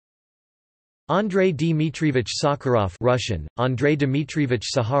Andrei Dmitrievich Sakharov (Russian: Andrei Dmitrievich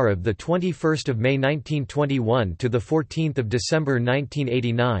Sakharov), the 21st of May 1921 to the 14th of December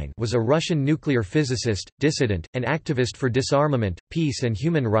 1989, was a Russian nuclear physicist, dissident, and activist for disarmament, peace, and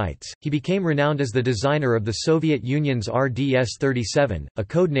human rights. He became renowned as the designer of the Soviet Union's RDS-37, a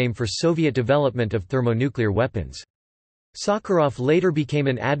codename for Soviet development of thermonuclear weapons. Sakharov later became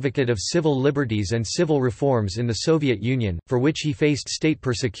an advocate of civil liberties and civil reforms in the Soviet Union, for which he faced state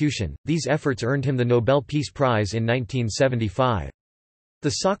persecution. These efforts earned him the Nobel Peace Prize in 1975.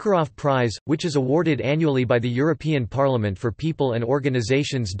 The Sakharov Prize, which is awarded annually by the European Parliament for people and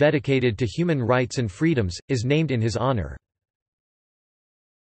organizations dedicated to human rights and freedoms, is named in his honor.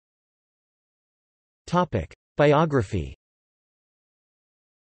 Biography.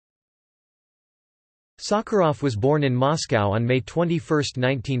 Sakharov was born in Moscow on May 21,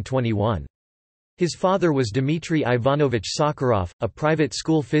 1921. His father was Dmitry Ivanovich Sakharov, a private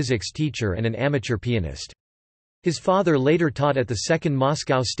school physics teacher and an amateur pianist. His father later taught at the Second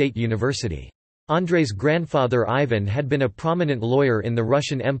Moscow State University. Andrei's grandfather Ivan had been a prominent lawyer in the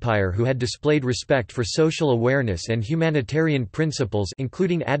Russian Empire who had displayed respect for social awareness and humanitarian principles,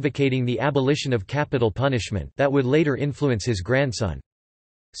 including advocating the abolition of capital punishment, that would later influence his grandson.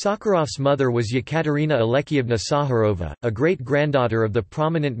 Sakharov's mother was Yekaterina Alekyevna Sakharova, a great-granddaughter of the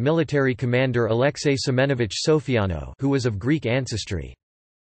prominent military commander Alexei Semenovich Sofiano, who was of Greek ancestry.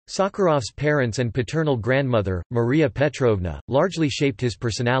 Sakharov's parents and paternal grandmother, Maria Petrovna, largely shaped his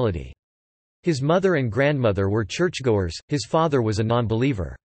personality. His mother and grandmother were churchgoers, his father was a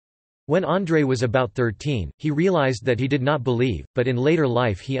non-believer. When Andrei was about 13, he realized that he did not believe, but in later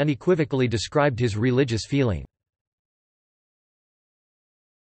life he unequivocally described his religious feeling.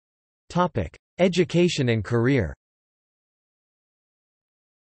 Education and career.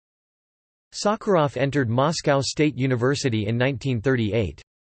 Sakharov entered Moscow State University in 1938.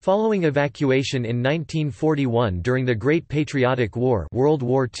 Following evacuation in 1941 during the Great Patriotic War World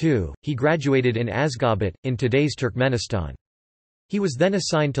War II, he graduated in Ashgabat, in today's Turkmenistan. He was then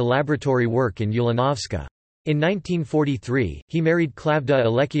assigned to laboratory work in Ulanovska. In 1943, he married Klavda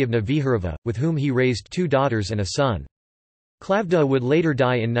Alekyevna Viharova, with whom he raised 2 daughters and a son. Klavda would later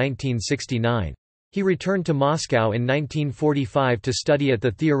die in 1969. He returned to Moscow in 1945 to study at the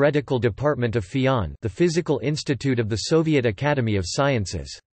theoretical department of FIAN, the Physical Institute of the Soviet Academy of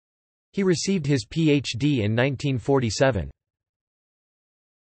Sciences. He received his Ph.D. in 1947.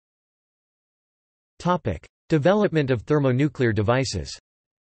 Development of thermonuclear devices.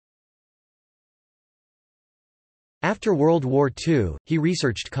 After World War II, he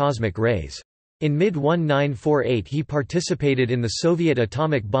researched cosmic rays. In mid-1948 he participated in the Soviet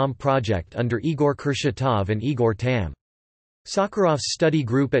atomic bomb project under Igor Kurchatov and Igor Tamm. Sakharov's study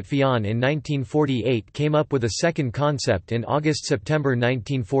group at FIAN in 1948 came up with a second concept in August–September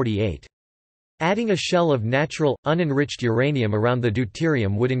 1948. Adding a shell of natural, unenriched uranium around the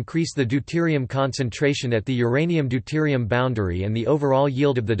deuterium would increase the deuterium concentration at the uranium-deuterium boundary and the overall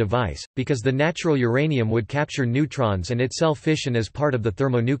yield of the device, because the natural uranium would capture neutrons and itself fission as part of the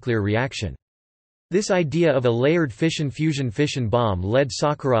thermonuclear reaction. This idea of a layered fission-fusion bomb led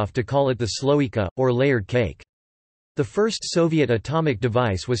Sakharov to call it the sloika, or layered cake. The first Soviet atomic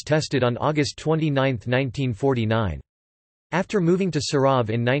device was tested on August 29, 1949. After moving to Sarov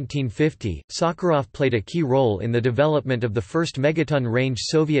in 1950, Sakharov played a key role in the development of the first megaton-range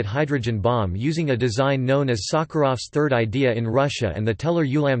Soviet hydrogen bomb using a design known as Sakharov's third idea in Russia and the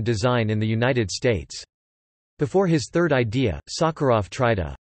Teller-Ulam design in the United States. Before his third idea, Sakharov tried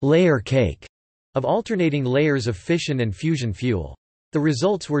a layer cake of alternating layers of fission and fusion fuel. The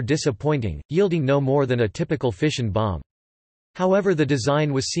results were disappointing, yielding no more than a typical fission bomb. However, the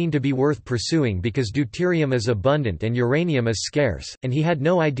design was seen to be worth pursuing because deuterium is abundant and uranium is scarce, and he had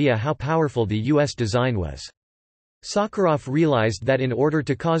no idea how powerful the U.S. design was. Sakharov realized that in order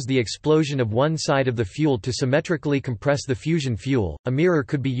to cause the explosion of one side of the fuel to symmetrically compress the fusion fuel, a mirror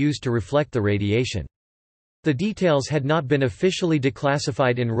could be used to reflect the radiation. The details had not been officially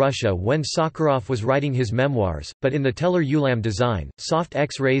declassified in Russia when Sakharov was writing his memoirs, but in the Teller-Ulam design, soft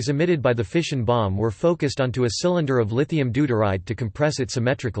X-rays emitted by the fission bomb were focused onto a cylinder of lithium deuteride to compress it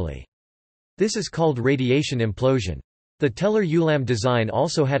symmetrically. This is called radiation implosion. The Teller-Ulam design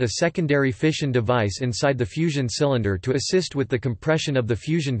also had a secondary fission device inside the fusion cylinder to assist with the compression of the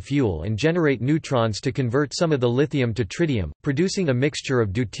fusion fuel and generate neutrons to convert some of the lithium to tritium, producing a mixture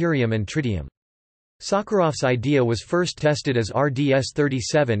of deuterium and tritium. Sakharov's idea was first tested as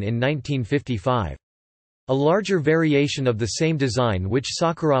RDS-37 in 1955. A larger variation of the same design which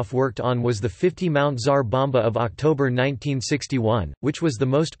Sakharov worked on was the 50 Mount Tsar Bomba of October 1961, which was the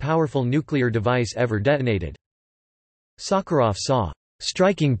most powerful nuclear device ever detonated. Sakharov saw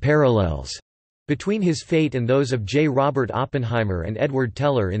striking parallels between his fate and those of J. Robert Oppenheimer and Edward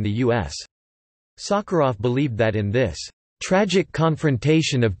Teller in the U.S. Sakharov believed that in this tragic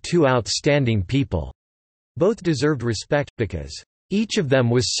confrontation of two outstanding people, both deserved respect, because each of them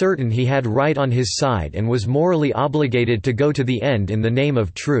was certain he had right on his side and was morally obligated to go to the end in the name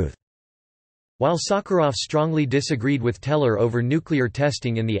of truth. While Sakharov strongly disagreed with Teller over nuclear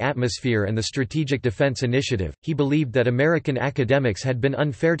testing in the atmosphere and the Strategic Defense Initiative, he believed that American academics had been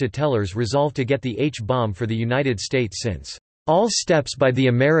unfair to Teller's resolve to get the H-bomb for the United States, since all steps by the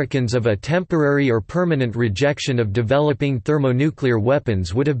Americans of a temporary or permanent rejection of developing thermonuclear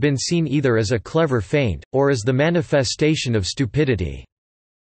weapons would have been seen either as a clever feint, or as the manifestation of stupidity.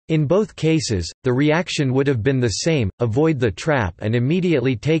 In both cases, the reaction would have been the same: avoid the trap and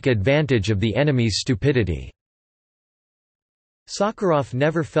immediately take advantage of the enemy's stupidity. Sakharov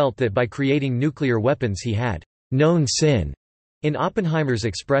never felt that by creating nuclear weapons he had known sin, in Oppenheimer's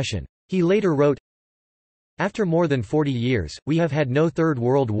expression. He later wrote, "After more than 40 years, we have had no Third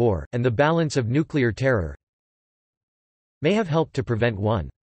World War, and the balance of nuclear terror may have helped to prevent one.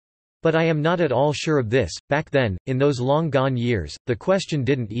 But I am not at all sure of this. Back then, in those long-gone years, the question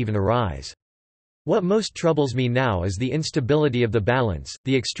didn't even arise. What most troubles me now is the instability of the balance,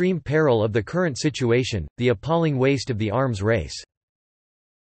 the extreme peril of the current situation, the appalling waste of the arms race.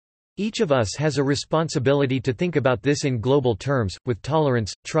 Each of us has a responsibility to think about this in global terms, with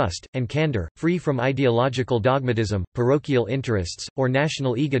tolerance, trust, and candor, free from ideological dogmatism, parochial interests, or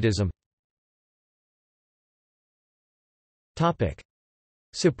national egotism."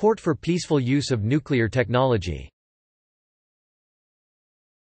 Support for peaceful use of nuclear technology.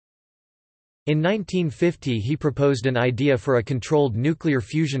 In 1950 he proposed an idea for a controlled nuclear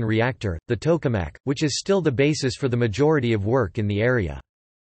fusion reactor, the tokamak, which is still the basis for the majority of work in the area.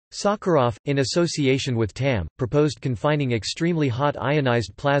 Sakharov, in association with TAM, proposed confining extremely hot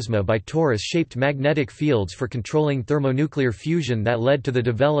ionized plasma by torus-shaped magnetic fields for controlling thermonuclear fusion that led to the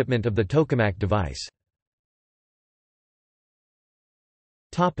development of the tokamak device.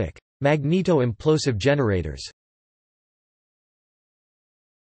 Magneto-implosive generators.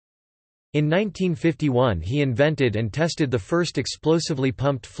 In 1951 he invented and tested the first explosively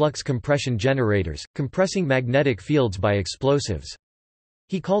pumped flux compression generators, compressing magnetic fields by explosives.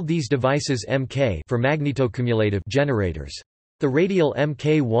 He called these devices MK for magnetocumulative generators. The radial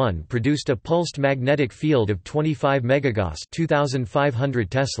MK1 produced a pulsed magnetic field of 25 megagauss, 2500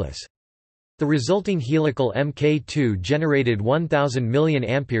 teslas. The resulting helical Mk2 generated 1000 million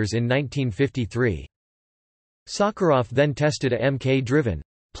amperes in 1953. Sakharov then tested a Mk-driven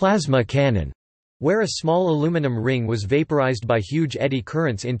plasma cannon, where a small aluminum ring was vaporized by huge eddy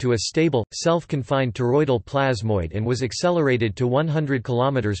currents into a stable, self-confined toroidal plasmoid and was accelerated to 100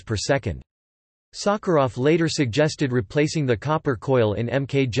 km per second. Sakharov later suggested replacing the copper coil in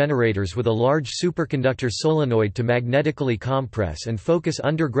Mk generators with a large superconductor solenoid to magnetically compress and focus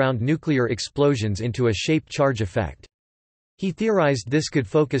underground nuclear explosions into a shaped charge effect. He theorized this could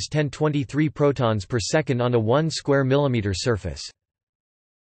focus 1023 protons per second on a 1 square millimeter surface.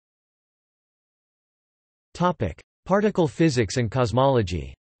 Particle physics and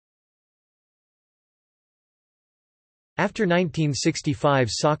cosmology. After 1965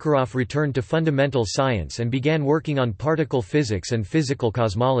 Sakharov returned to fundamental science and began working on particle physics and physical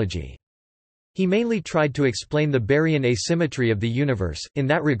cosmology. He mainly tried to explain the baryon asymmetry of the universe. In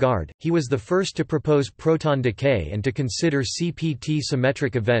that regard, he was the first to propose proton decay and to consider CPT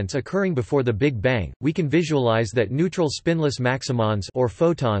symmetric events occurring before the Big Bang. We can visualize that neutral spinless maximons or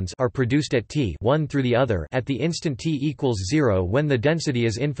photons are produced at t one through the other at the instant t equals 0 when the density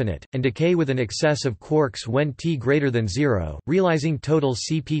is infinite, and decay with an excess of quarks when t greater than 0, realizing total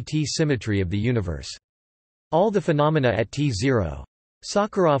CPT symmetry of the universe. All the phenomena at t0.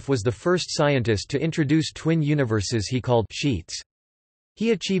 Sakharov was the first scientist to introduce twin universes he called sheets. He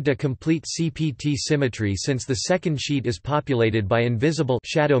achieved a complete CPT symmetry since the second sheet is populated by invisible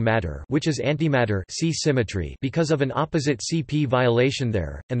shadow matter, which is antimatter C symmetry because of an opposite CP violation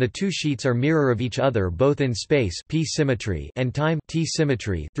there, and the two sheets are mirror of each other both in space P symmetry and time T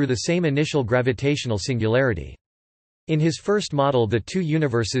symmetry through the same initial gravitational singularity. In his first model the two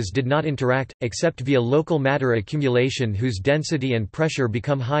universes did not interact, except via local matter accumulation whose density and pressure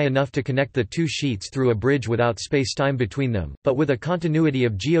become high enough to connect the two sheets through a bridge without spacetime between them, but with a continuity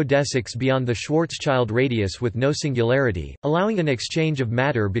of geodesics beyond the Schwarzschild radius with no singularity, allowing an exchange of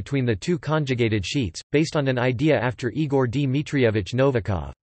matter between the two conjugated sheets, based on an idea after Igor Dmitrievich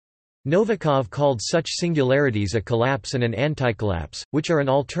Novikov. Novikov called such singularities a collapse and an anticollapse, which are an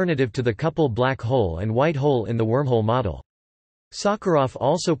alternative to the couple black hole and white hole in the wormhole model. Sakharov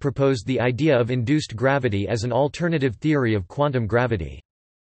also proposed the idea of induced gravity as an alternative theory of quantum gravity.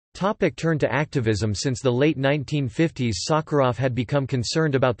 Turn to activism. Since the late 1950s, Sakharov had become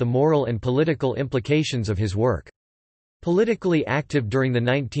concerned about the moral and political implications of his work. Politically active during the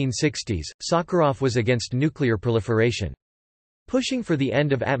 1960s, Sakharov was against nuclear proliferation. Pushing for the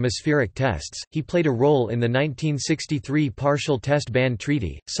end of atmospheric tests, he played a role in the 1963 Partial Test Ban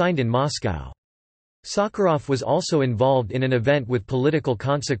Treaty, signed in Moscow. Sakharov was also involved in an event with political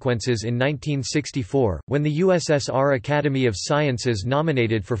consequences in 1964, when the USSR Academy of Sciences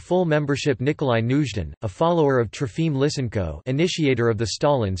nominated for full membership Nikolai Nuzhdin, a follower of Trofim Lysenko, initiator of the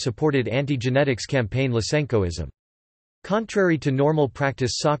Stalin-supported anti-genetics campaign Lysenkoism. Contrary to normal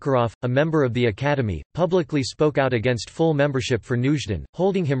practice, Sakharov, a member of the Academy, publicly spoke out against full membership for Nuzhdin,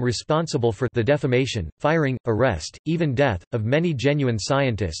 holding him responsible for the defamation, firing, arrest, even death, of many genuine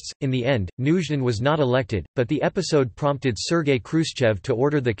scientists. In the end, Nuzhdin was not elected, but the episode prompted Sergei Khrushchev to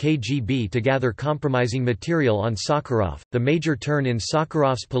order the KGB to gather compromising material on Sakharov. The major turn in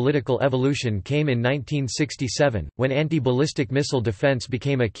Sakharov's political evolution came in 1967, when anti-ballistic missile defense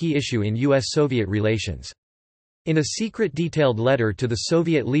became a key issue in U.S.-Soviet relations. In a secret detailed letter to the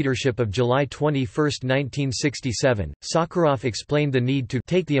Soviet leadership of July 21, 1967, Sakharov explained the need to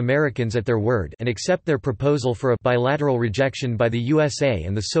take the Americans at their word and accept their proposal for a bilateral rejection by the USA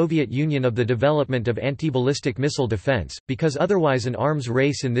and the Soviet Union of the development of anti-ballistic missile defense, because otherwise an arms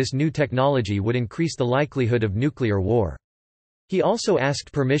race in this new technology would increase the likelihood of nuclear war. He also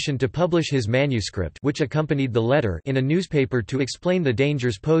asked permission to publish his manuscript, which accompanied the letter, in a newspaper to explain the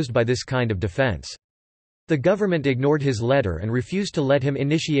dangers posed by this kind of defense. The government ignored his letter and refused to let him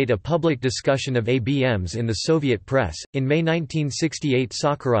initiate a public discussion of ABMs in the Soviet press. In May 1968,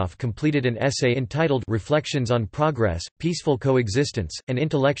 Sakharov completed an essay entitled Reflections on Progress, Peaceful Coexistence, and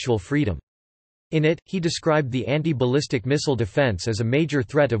Intellectual Freedom. In it, he described the anti-ballistic missile defense as a major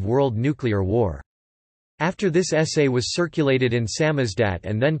threat of world nuclear war. After this essay was circulated in samizdat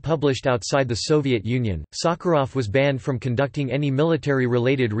and then published outside the Soviet Union, Sakharov was banned from conducting any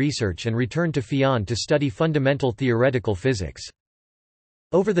military-related research and returned to FIAN to study fundamental theoretical physics.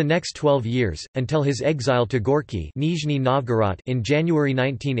 Over the next 12 years, until his exile to Gorky, Nizhny Novgorod, in January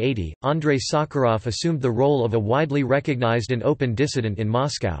 1980, Andrei Sakharov assumed the role of a widely recognized and open dissident in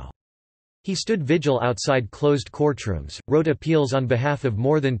Moscow. He stood vigil outside closed courtrooms, wrote appeals on behalf of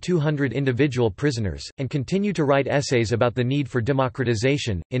more than 200 individual prisoners, and continued to write essays about the need for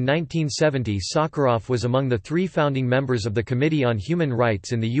democratization. In 1970, Sakharov was among the 3 founding members of the Committee on Human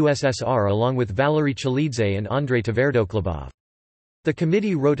Rights in the USSR along with Valery Chalidze and Andrei Tverdoklubov. The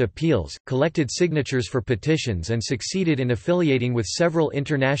committee wrote appeals, collected signatures for petitions and succeeded in affiliating with several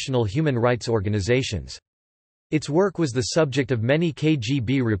international human rights organizations. Its work was the subject of many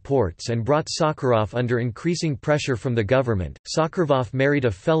KGB reports and brought Sakharov under increasing pressure from the government. Sakharov married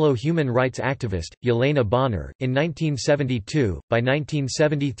a fellow human rights activist, Yelena Bonner, in 1972. By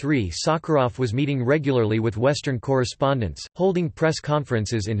 1973, Sakharov was meeting regularly with Western correspondents, holding press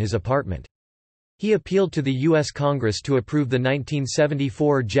conferences in his apartment. He appealed to the U.S. Congress to approve the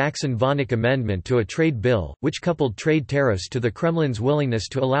 1974 Jackson-Vanik Amendment to a trade bill, which coupled trade tariffs to the Kremlin's willingness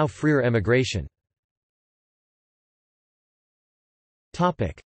to allow freer emigration.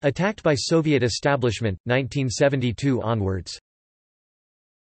 Attacked by Soviet establishment, 1972 onwards.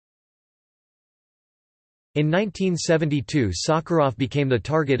 In 1972, Sakharov became the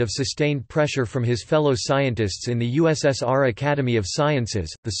target of sustained pressure from his fellow scientists in the USSR Academy of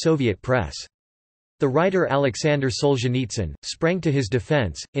Sciences, the Soviet press. The writer Alexander Solzhenitsyn sprang to his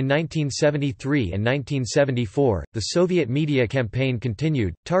defense. In 1973 and 1974, the Soviet media campaign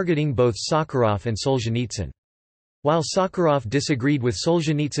continued, targeting both Sakharov and Solzhenitsyn. While Sakharov disagreed with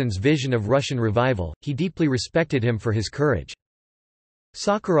Solzhenitsyn's vision of Russian revival, he deeply respected him for his courage.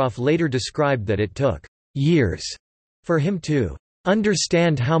 Sakharov later described that it took years for him to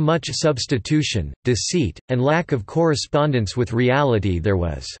understand how much substitution, deceit, and lack of correspondence with reality there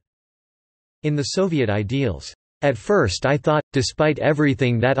was in the Soviet ideals. At first I thought, despite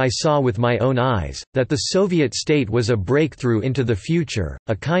everything that I saw with my own eyes, that the Soviet state was a breakthrough into the future,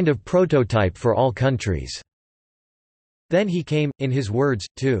 a kind of prototype for all countries. Then he came, in his words,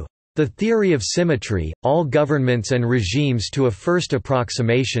 to the theory of symmetry. All governments and regimes to a first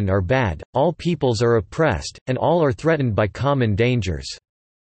approximation are bad, all peoples are oppressed, and all are threatened by common dangers.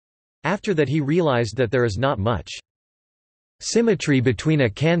 After that he realized that there is not much symmetry between a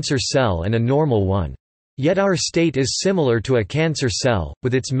cancer cell and a normal one. Yet our state is similar to a cancer cell,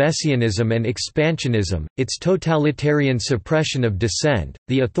 with its messianism and expansionism, its totalitarian suppression of dissent,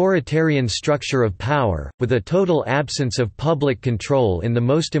 the authoritarian structure of power, with a total absence of public control in the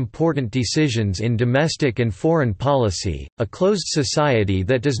most important decisions in domestic and foreign policy, a closed society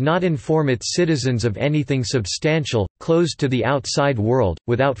that does not inform its citizens of anything substantial, closed to the outside world,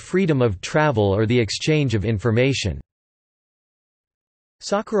 without freedom of travel or the exchange of information."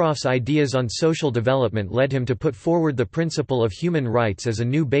 Sakharov's ideas on social development led him to put forward the principle of human rights as a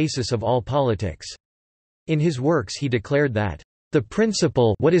new basis of all politics. In his works he declared that, "The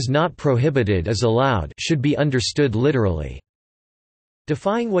principle what is not prohibited is allowed should be understood literally,"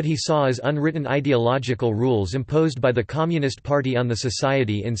 defying what he saw as unwritten ideological rules imposed by the Communist Party on the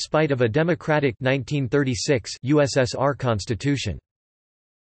society in spite of a democratic 1936 USSR constitution.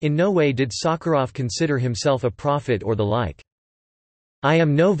 In no way did Sakharov consider himself a prophet or the like. "I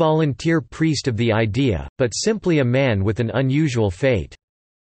am no volunteer priest of the idea, but simply a man with an unusual fate.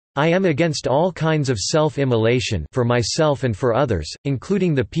 I am against all kinds of self-immolation for myself and for others,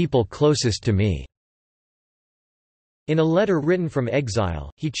 including the people closest to me." In a letter written from exile,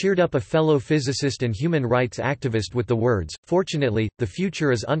 he cheered up a fellow physicist and human rights activist with the words, "Fortunately, the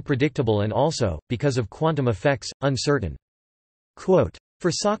future is unpredictable and also, because of quantum effects, uncertain." Quote, for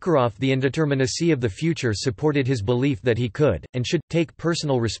Sakharov, the indeterminacy of the future supported his belief that he could, and should, take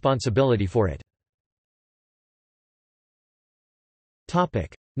personal responsibility for it.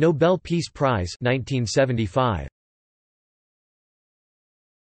 Nobel Peace Prize 1975.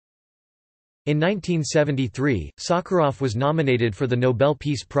 In 1973, Sakharov was nominated for the Nobel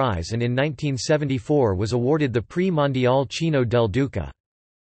Peace Prize and in 1974 was awarded the Prix Mondial Chino del Duca.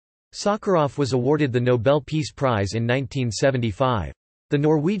 Sakharov was awarded the Nobel Peace Prize in 1975. The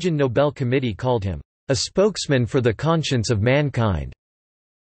Norwegian Nobel Committee called him, "a spokesman for the conscience of mankind."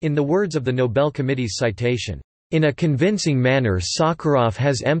 In the words of the Nobel Committee's citation, "In a convincing manner Sakharov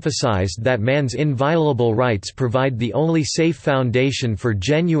has emphasized that man's inviolable rights provide the only safe foundation for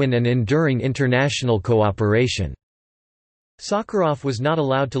genuine and enduring international cooperation." Sakharov was not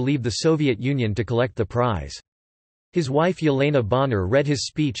allowed to leave the Soviet Union to collect the prize. His wife Yelena Bonner read his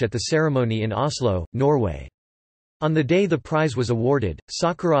speech at the ceremony in Oslo, Norway. On the day the prize was awarded,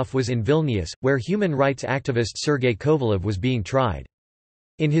 Sakharov was in Vilnius, where human rights activist Sergei Kovalev was being tried.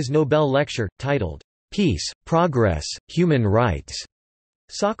 In his Nobel lecture, titled, "Peace, Progress, Human Rights,"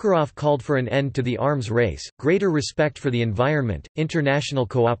 Sakharov called for an end to the arms race, greater respect for the environment, international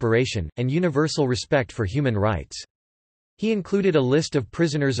cooperation, and universal respect for human rights. He included a list of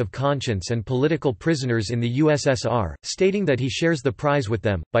prisoners of conscience and political prisoners in the USSR, stating that he shares the prize with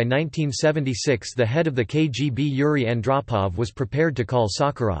them. By 1976, the head of the KGB Yuri Andropov was prepared to call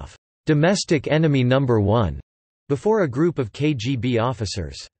Sakharov domestic enemy number one before a group of KGB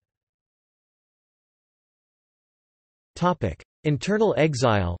officers. Topic: Internal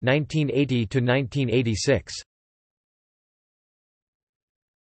exile 1980 to 1986.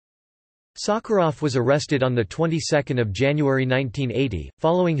 Sakharov was arrested on the 22nd of January 1980,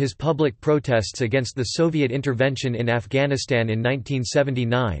 following his public protests against the Soviet intervention in Afghanistan in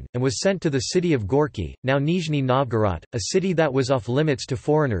 1979, and was sent to the city of Gorky, now Nizhny Novgorod, a city that was off-limits to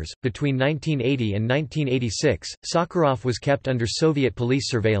foreigners. Between 1980 and 1986, Sakharov was kept under Soviet police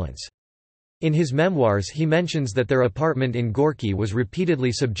surveillance. In his memoirs he mentions that their apartment in Gorky was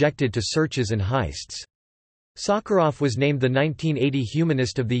repeatedly subjected to searches and heists. Sakharov was named the 1980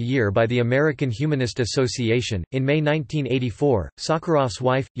 Humanist of the Year by the American Humanist Association. In May 1984, Sakharov's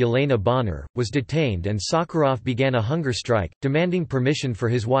wife, Yelena Bonner, was detained and Sakharov began a hunger strike, demanding permission for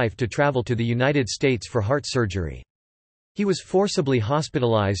his wife to travel to the United States for heart surgery. He was forcibly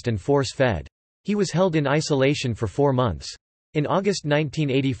hospitalized and force-fed. He was held in isolation for 4 months. In August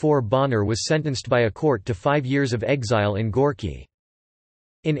 1984, Bonner was sentenced by a court to 5 years of exile in Gorky.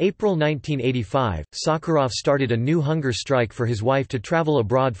 In April 1985, Sakharov started a new hunger strike for his wife to travel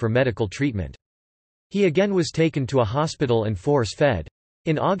abroad for medical treatment. He again was taken to a hospital and force-fed.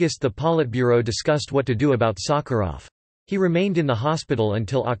 In August the Politburo discussed what to do about Sakharov. He remained in the hospital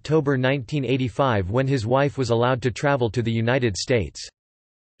until October 1985 when his wife was allowed to travel to the United States.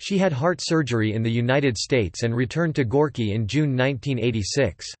 She had heart surgery in the United States and returned to Gorky in June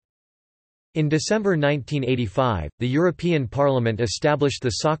 1986. In December 1985, the European Parliament established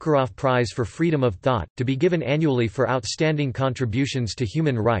the Sakharov Prize for Freedom of Thought, to be given annually for outstanding contributions to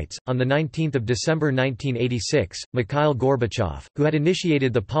human rights. On 19 December 1986, Mikhail Gorbachev, who had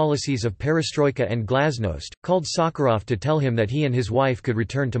initiated the policies of perestroika and glasnost, called Sakharov to tell him that he and his wife could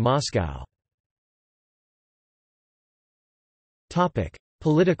return to Moscow.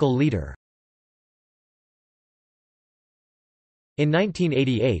 Political leader. In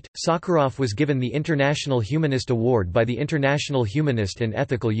 1988, Sakharov was given the International Humanist Award by the International Humanist and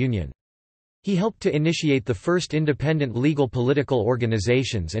Ethical Union. He helped to initiate the first independent legal political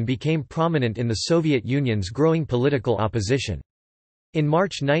organizations and became prominent in the Soviet Union's growing political opposition. In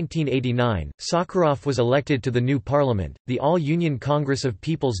March 1989, Sakharov was elected to the new parliament, the All-Union Congress of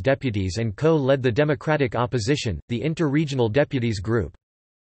People's Deputies, and co-led the Democratic Opposition, the Inter-Regional Deputies Group.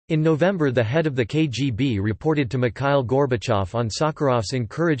 In November, the head of the KGB reported to Mikhail Gorbachev on Sakharov's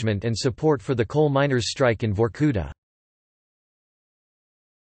encouragement and support for the coal miners' strike in Vorkuta.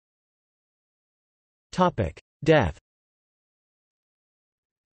 Death.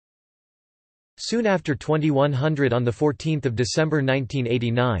 Soon after 2100 on 14 December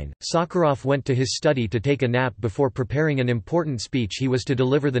 1989, Sakharov went to his study to take a nap before preparing an important speech he was to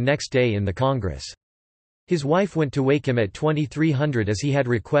deliver the next day in the Congress. His wife went to wake him at 2300 as he had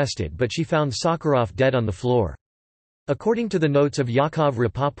requested, but she found Sakharov dead on the floor. According to the notes of Yakov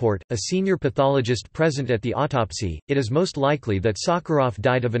Rapoport, a senior pathologist present at the autopsy, it is most likely that Sakharov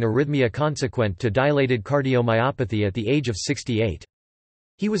died of an arrhythmia consequent to dilated cardiomyopathy at the age of 68.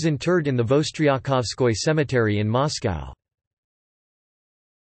 He was interred in the Vostryakovskoye cemetery in Moscow.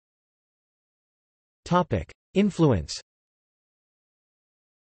 Influence.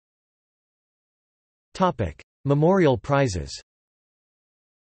 Memorial prizes.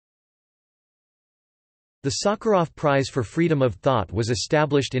 The Sakharov Prize for Freedom of Thought was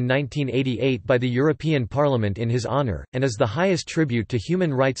established in 1988 by the European Parliament in his honor, and is the highest tribute to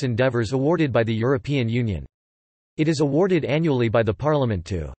human rights endeavors awarded by the European Union. It is awarded annually by the Parliament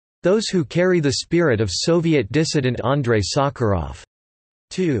to those who carry the spirit of Soviet dissident Andrei Sakharov,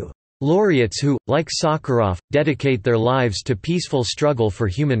 to laureates who, like Sakharov, dedicate their lives to peaceful struggle for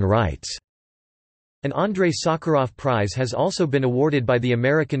human rights. An Andrei Sakharov Prize has also been awarded by the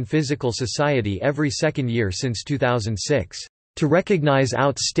American Physical Society every second year since 2006, to recognize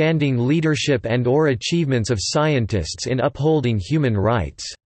outstanding leadership and/or achievements of scientists in upholding human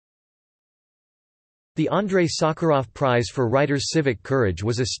rights. The Andrei Sakharov Prize for Writers' Civic Courage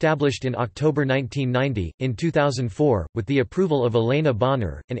was established in October 1990. In 2004, with the approval of Elena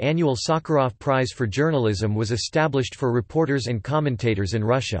Bonner, an annual Sakharov Prize for Journalism was established for reporters and commentators in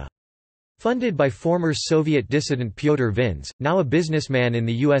Russia. Funded by former Soviet dissident Pyotr Vins, now a businessman in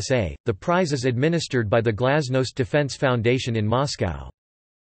the USA, the prize is administered by the Glasnost Defense Foundation in Moscow.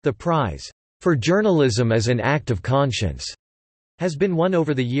 The prize, for journalism as an act of conscience, has been won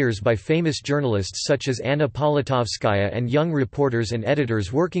over the years by famous journalists such as Anna Politovskaya and young reporters and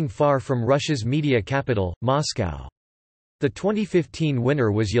editors working far from Russia's media capital, Moscow. The 2015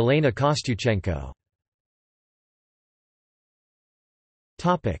 winner was Yelena Kostyuchenko.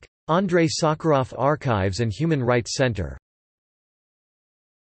 Andrei Sakharov Archives and Human Rights Center.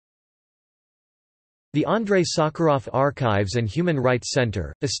 The Andrei Sakharov Archives and Human Rights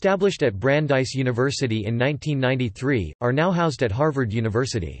Center, established at Brandeis University in 1993, are now housed at Harvard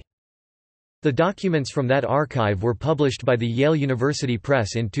University. The documents from that archive were published by the Yale University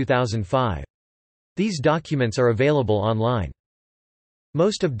Press in 2005. These documents are available online.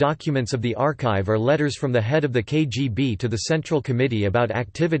 Most of documents of the archive are letters from the head of the KGB to the Central Committee about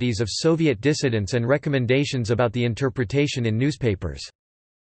activities of Soviet dissidents and recommendations about the interpretation in newspapers.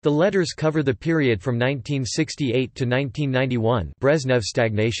 The letters cover the period from 1968 to 1991, Brezhnev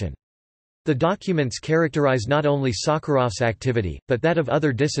stagnation. The documents characterize not only Sakharov's activity, but that of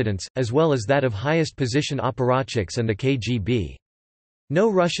other dissidents, as well as that of highest position apparatchiks and the KGB.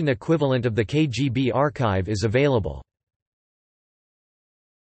 No Russian equivalent of the KGB archive is available.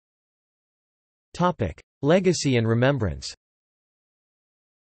 Legacy and remembrance.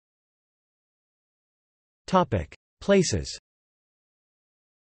 Places.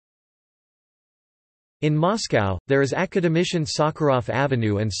 In Moscow, there is Academician Sakharov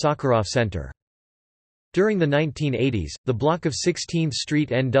Avenue and Sakharov Center. During the 1980s, the block of 16th Street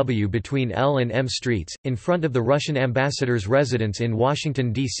NW between L and M Streets, in front of the Russian ambassador's residence in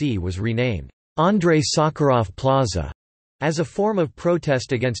Washington, D.C. was renamed Andrei Sakharov Plaza, as a form of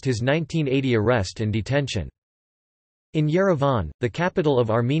protest against his 1980 arrest and detention. In Yerevan, the capital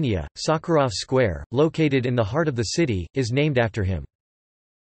of Armenia, Sakharov Square, located in the heart of the city, is named after him.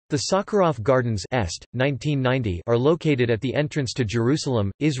 The Sakharov Gardens Est, 1990 are located at the entrance to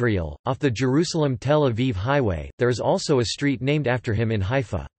Jerusalem, Israel, off the Jerusalem-Tel Aviv highway. There is also a street named after him in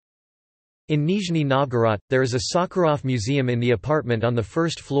Haifa. In Nizhny Novgorod, there is a Sakharov museum in the apartment on the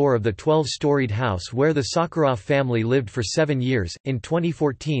first floor of the 12-storied house where the Sakharov family lived for 7 years. In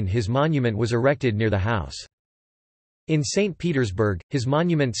 2014, his monument was erected near the house. In St. Petersburg, his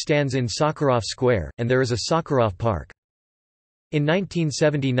monument stands in Sakharov Square, and there is a Sakharov Park. In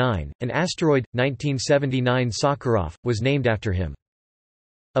 1979, an asteroid, 1979 Sakharov, was named after him.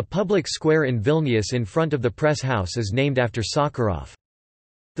 A public square in Vilnius in front of the press house is named after Sakharov.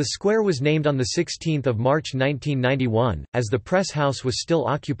 The square was named on 16 March 1991, as the press house was still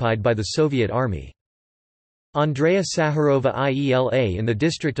occupied by the Soviet Army. Andrei Sakharova IELA in the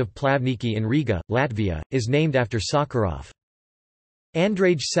district of Plavniki in Riga, Latvia, is named after Sakharov.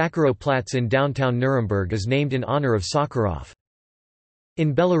 Andrei Sakharov Platz in downtown Nuremberg is named in honor of Sakharov.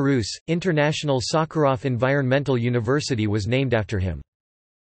 In Belarus, International Sakharov Environmental University was named after him.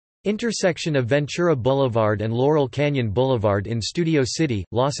 Intersection of Ventura Boulevard and Laurel Canyon Boulevard in Studio City,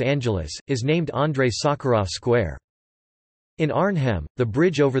 Los Angeles, is named Andrei Sakharov Square. In Arnhem, the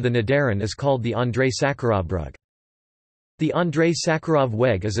bridge over the Naderen is called the Andrei Sakharovbrug. The Andrei Sakharov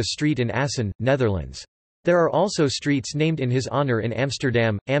Weg is a street in Assen, Netherlands. There are also streets named in his honor in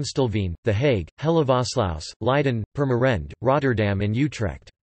Amsterdam, Amstelveen, The Hague, Hellevoetsluis, Leiden, Purmerend, Rotterdam and Utrecht.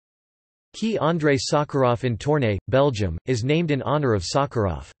 Quai Andrei Sakharov in Tournai, Belgium, is named in honor of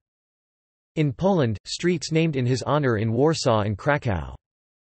Sakharov. In Poland, streets named in his honor in Warsaw and Kraków.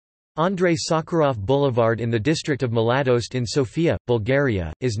 Andrei Sakharov Boulevard in the district of Mladost in Sofia,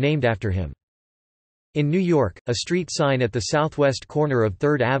 Bulgaria, is named after him. In New York, a street sign at the southwest corner of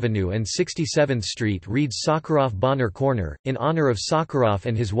 3rd Avenue and 67th Street reads Sakharov-Bonner Corner, in honor of Sakharov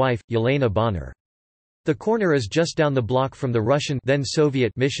and his wife, Yelena Bonner. The corner is just down the block from the Russian then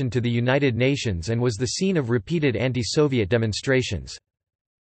Soviet mission to the United Nations and was the scene of repeated anti-Soviet demonstrations.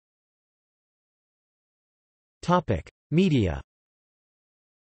 Media.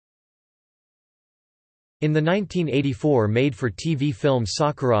 In the 1984 made-for-TV film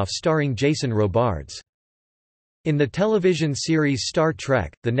Sakharov starring Jason Robards. In the television series Star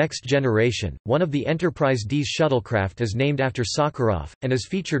Trek, The Next Generation, one of the Enterprise D's shuttlecraft is named after Sakharov, and is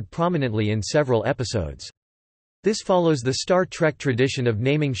featured prominently in several episodes. This follows the Star Trek tradition of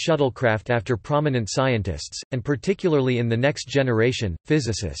naming shuttlecraft after prominent scientists, and particularly in The Next Generation,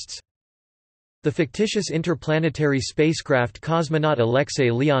 physicists. The fictitious interplanetary spacecraft cosmonaut Alexei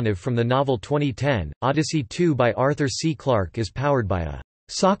Leonov from the novel 2010, Odyssey 2 by Arthur C. Clarke is powered by a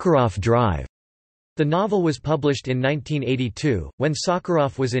Sakharov drive. The novel was published in 1982, when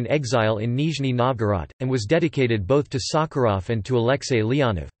Sakharov was in exile in Nizhny Novgorod, and was dedicated both to Sakharov and to Alexei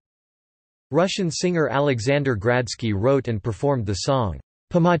Leonov. Russian singer Alexander Gradsky wrote and performed the song,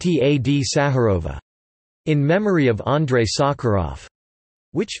 Pamati ad Sakharova, in memory of Andrei Sakharov,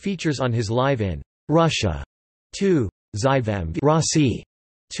 which features on his Live in Russia 2. Zivem Rossi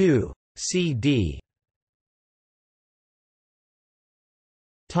 2. CD.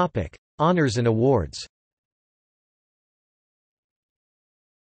 Topic: Honors and awards.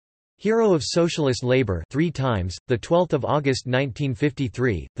 Hero of Socialist Labor 3 times, the 12th of August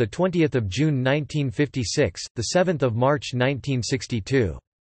 1953, the 20th of June 1956, the 7th of March 1962.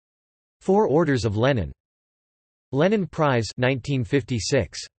 4 Orders of Lenin. Lenin Prize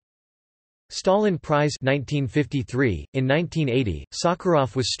 1956. Stalin Prize 1953. In 1980,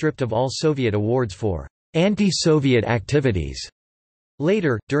 Sakharov was stripped of all Soviet awards for anti-Soviet activities.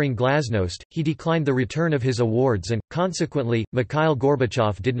 Later, during Glasnost, he declined the return of his awards and, consequently, Mikhail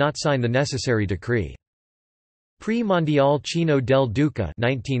Gorbachev did not sign the necessary decree. Prix Mondial Chino del Duca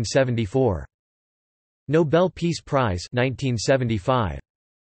 1974. Nobel Peace Prize 1975.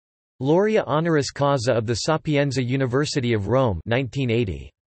 Laurea honoris causa of the Sapienza University of Rome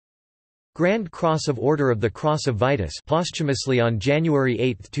 1980. Grand Cross of Order of the Cross of Vitus posthumously on January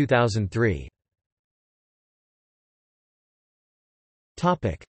 8, 2003.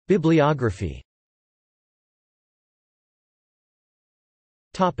 Topic: Bibliography.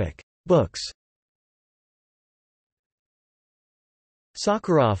 Topic: Books.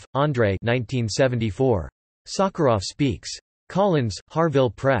 Sakharov, Andrei 1974. Sakharov Speaks. Collins, Harville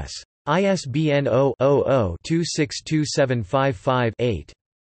Press. ISBN 0-00-262755-8.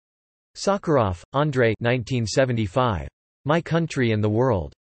 Sakharov, Andrei 1975. My Country and the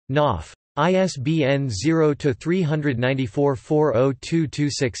World. Knopf. ISBN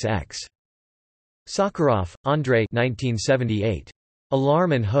 0-394-40226-X. Sakharov, Andrei 1978.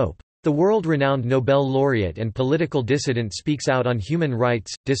 Alarm and Hope. The world-renowned Nobel laureate and political dissident speaks out on human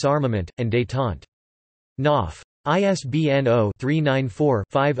rights, disarmament, and détente. Knopf. ISBN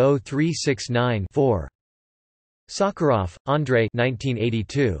 0-394-50369-4. Sakharov, Andrei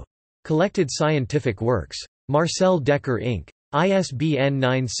 1982. Collected Scientific Works. Marcel Decker Inc. ISBN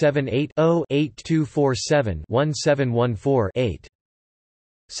 978-0-8247-1714-8.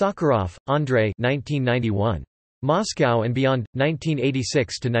 Sakharov, Andrei 1991. Moscow and Beyond,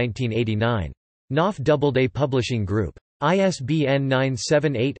 1986–1989. Knopf Doubleday Publishing Group. ISBN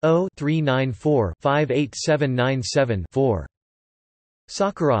 978-0-394-58797-4.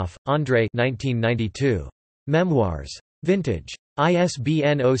 Sakharov, Andrei 1992. Memoirs. Vintage.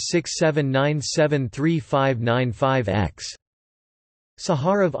 ISBN 0679735595-X.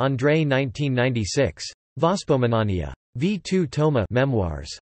 Sakharov, Andrei 1996. Vоспоминания. V2 Toma Memoirs.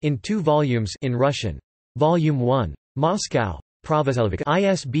 In 2 volumes in Russian. Volume 1. Moscow. Proviselvik.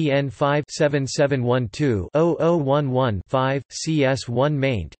 ISBN 5-7712-0011-5, CS1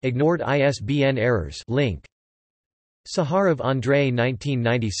 maint, ignored ISBN errors link. Sakharov, Andrei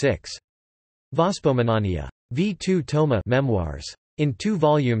 1996. Vоспоминания. V2 Toma Memoirs. In 2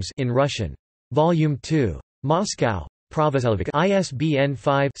 volumes in Russian. Volume 2. Moscow. Proviselvik. ISBN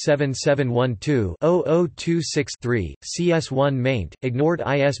 5-7712-0026-3, CS1 maint, ignored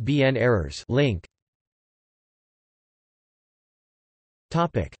ISBN errors link.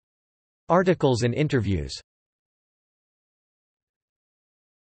 Topic. Articles and interviews.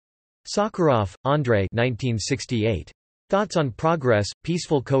 Sakharov, Andrei 1968. Thoughts on Progress,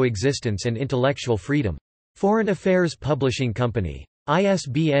 Peaceful Coexistence and Intellectual Freedom. Foreign Affairs Publishing Company.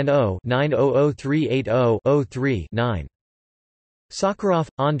 ISBN 0-900380-03-9. Sakharov,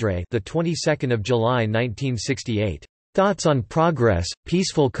 Andrei. The 22nd of July 1968. Thoughts on Progress,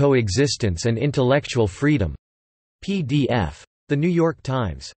 Peaceful Coexistence and Intellectual Freedom. PDF. The New York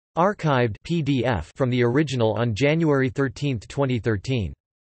Times. Archived PDF from the original on January 13, 2013.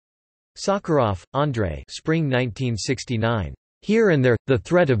 Sakharov, Andrei. Spring 1969. Here and There: The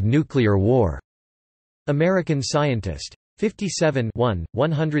Threat of Nuclear War. American Scientist. 57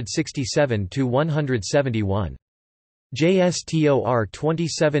 167–171. JSTOR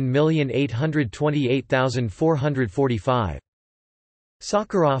 27828445.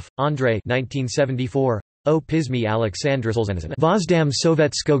 Sakharov, Andrei 1974. O Pismi Alexandra Solzhenitsyn. Vozdam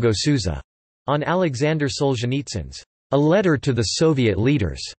Sovetskogo Suza. On Alexander Solzhenitsyn's A Letter to the Soviet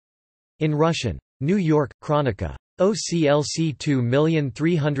Leaders. In Russian. New York, Chronica. OCLC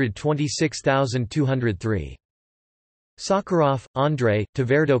 2326203. Sakharov, Andrei.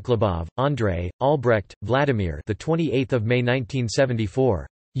 Tverdokhlebov, Andrei, Albrecht, Vladimir. The 28th of May 1974.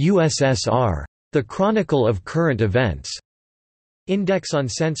 USSR. The Chronicle of Current Events. Index on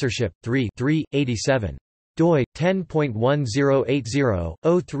Censorship. 3 87. doi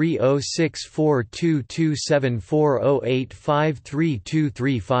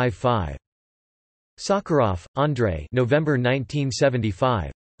 10.1080/03064227408532355. Sakharov, Andrei. November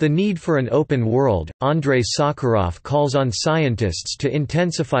 1975. The Need for an Open World. Andrei Sakharov calls on scientists to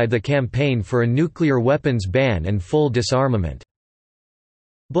intensify the campaign for a nuclear weapons ban and full disarmament.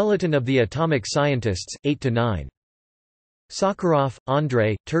 Bulletin of the Atomic Scientists, 8–9. Sakharov,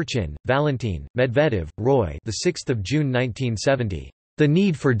 Andrei, Turchin, Valentin, Medvedev, Roy. The 6th of June 1970. The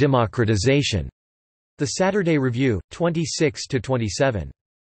Need for Democratization. The Saturday Review, 26–27.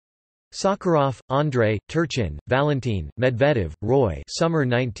 Sakharov, Andrei, Turchin, Valentin, Medvedev, Roy. Summer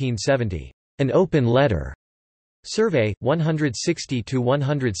 1970. An Open Letter. Survey,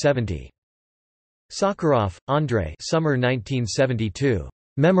 160–170. Sakharov, Andrei. Summer 1972.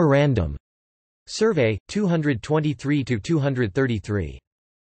 Memorandum. Survey, 223–233.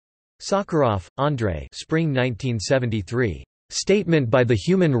 Sakharov, Andrei. Spring 1973. Statement by the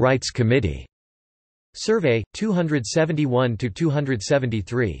Human Rights Committee. Survey,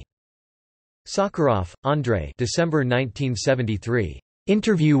 271–273. Sakharov, Andrei. December 1973.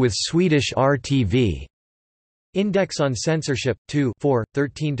 Interview with Swedish RTV. Index on Censorship. 2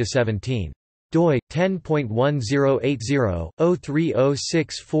 13–17. doi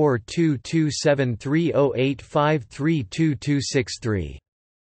 10.1080/03064227308532263.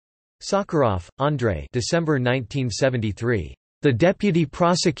 Sakharov, Andrei. December 1973. The Deputy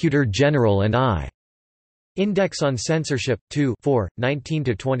Prosecutor General and I. Index on Censorship. 2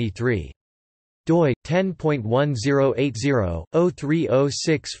 19–23. doi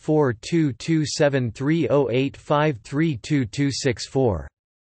 10.1080/03064227308532264.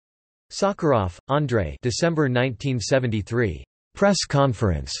 Sakharov, Andrei. December 1973. Press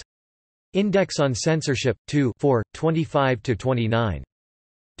Conference. Index on Censorship. 2 25–29.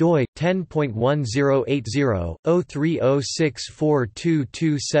 doi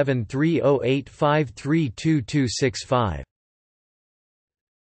 10.1080/03064227308532265.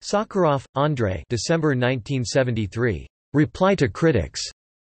 Sakharov, Andrei. December 1973. Reply to Critics.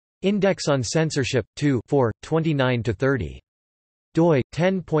 Index on Censorship. 2 29–30. doi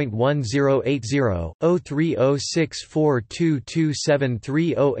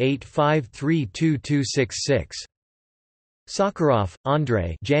 10.1080/03064227308532266. Sakharov,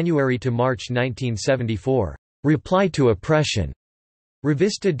 Andrei. January to March 1974. Reply to Oppression.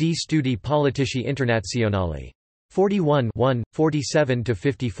 Rivista di Studi Politici Internazionali. 41 1,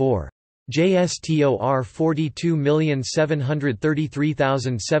 47–54. JSTOR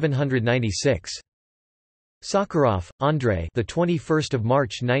 42733796. Sakharov, Andrei. The 21st of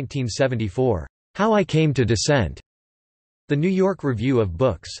March 1974. How I Came to Dissent. The New York Review of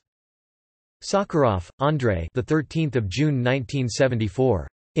Books. Sakharov, Andrei. The 13th of June 1974.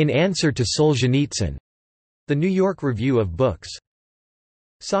 In Answer to Solzhenitsyn. The New York Review of Books.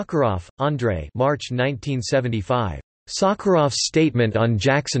 Sakharov, Andrei. March 1975. Sakharov's Statement on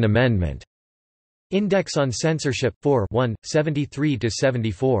Jackson Amendment. Index on Censorship 4 1,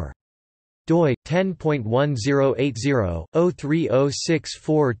 73–74. doi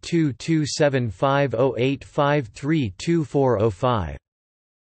 10.1080/03064227508532405.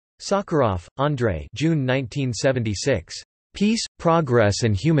 Sakharov, Andrei. June 1976. Peace, Progress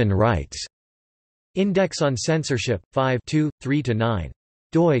and Human Rights. Index on Censorship 5 2, 3–9.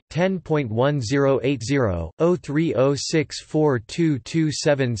 doi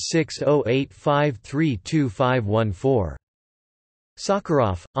 10.1080/03064227608532514.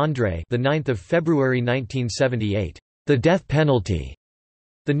 Sakharov, Andrei. The 9th of February 1978. The Death Penalty.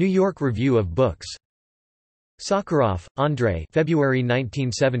 The New York Review of Books. Sakharov, Andrei. February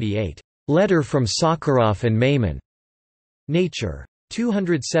 1978. Letter from Sakharov and Maiman. Nature.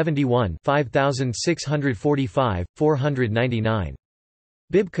 271 5645, 499.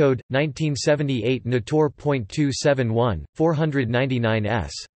 Bibcode 1978 Nator.271,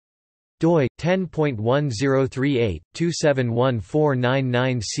 499s. doi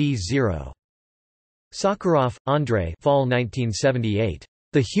 10.1038/2714999C0. Sakharov, Andrei. Fall 1978.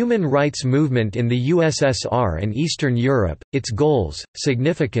 The Human Rights Movement in the USSR and Eastern Europe: Its Goals,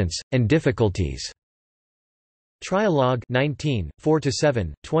 Significance, and Difficulties. Trialogue 19,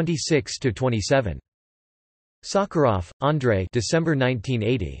 4–7, 26–27. Sakharov, Andrei. December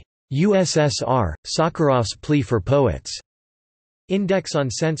 1980. USSR: Sakharov's Plea for Poets. Index on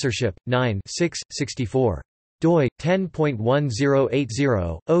Censorship 9 6, 64. doi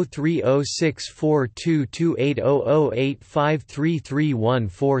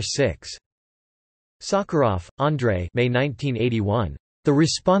 10.1080/03064228008533146. Sakharov, Andrei. May 1981. The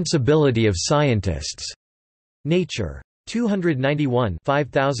Responsibility of Scientists. Nature. 291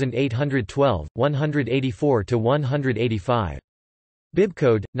 5812, 184–185.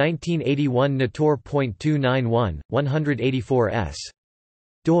 Bibcode 1981 Nator.291, 184s.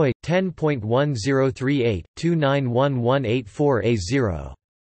 doi 10.1038/2911884A0.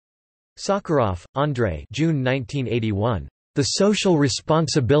 Sakharov, Andrei. June 1981. The Social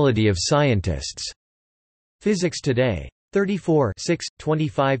Responsibility of Scientists. Physics Today. 34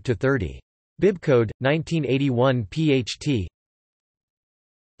 25–30. Bibcode 1981 PHT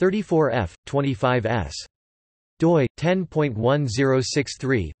 34F 25S. doi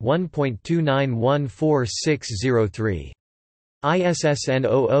 10.1063 1.29146003. ISSN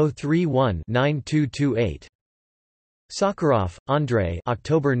 0031-9228. Sakharov, Andrei.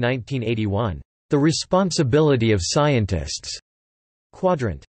 October 1981. The Responsibility of Scientists.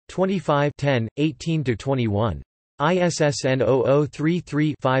 Quadrant. 25 10, 18–21. ISSN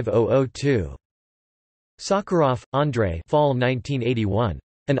 0033-5002. Sakharov, Andrei. Fall 1981.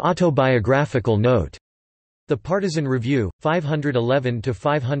 An Autobiographical Note. The Partisan Review,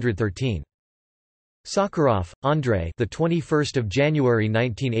 511–513. Sakharov, Andrei. The 21st of January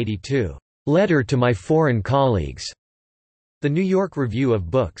 1982. Letter to My Foreign Colleagues. The New York Review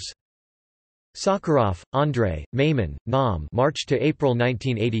of Books. Sakharov, Andrei. Maiman, Nam. March to April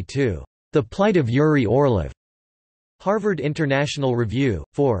 1982. The Plight of Yuri Orlov. Harvard International Review,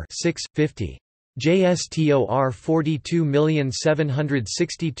 4 6, 50. JSTOR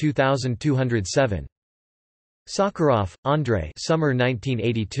 42762207. Sakharov, Andrei. Summer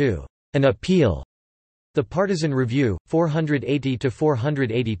 1982. An Appeal. The Partisan Review,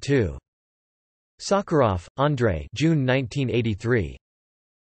 480–482. Sakharov, Andrei. June 1983.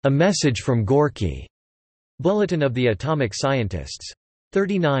 A Message from Gorky. Bulletin of the Atomic Scientists.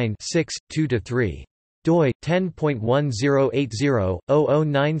 39 6, 2–3. doi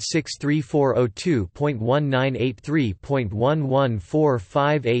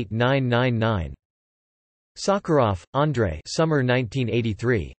 10.1080/009634002.1983.11458999. Sakharov, Andrei. Summer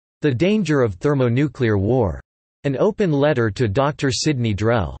 1983. The Danger of Thermonuclear War. An Open Letter to Dr. Sidney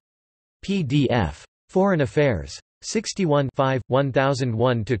Drell. PDF. Foreign Affairs. 61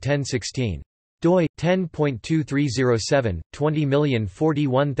 1001–1016. doi 10.2307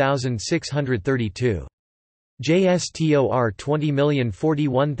 20041632. JSTOR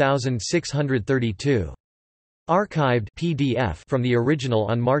 20041632. Archived PDF from the original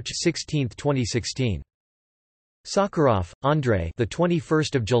on March 16, 2016. Sakharov, Andrei. The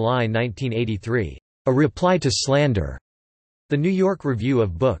 21st of July 1983. A Reply to Slander. The New York Review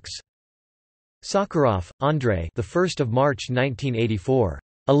of Books. Sakharov, Andrei, the 1st of March 1984.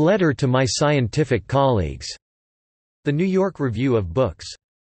 A Letter to My Scientific Colleagues. The New York Review of Books.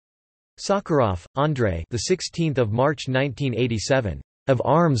 Sakharov, Andrei, the 16th of March 1987. Of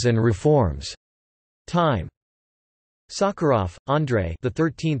Arms and Reforms. Time. Sakharov, Andrei, the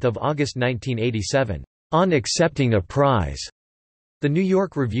 13th of August 1987. On Accepting a Prize. The New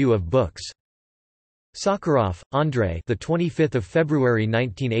York Review of Books. Sakharov, Andrei, the 25th of February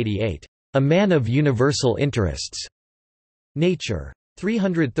 1988. A Man of Universal Interests. Nature.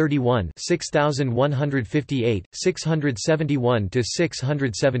 331, 6158,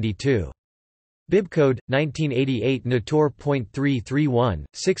 671–672. Bibcode 1988 Nature.331,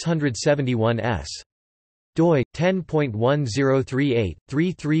 671s. doi 10.1038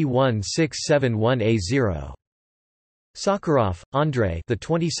 331671A0. Sakharov, Andrei, the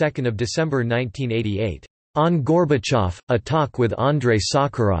 22nd of December 1988. On Gorbachev: A Talk with Andrei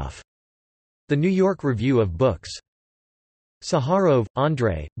Sakharov. The New York Review of Books. Sakharov,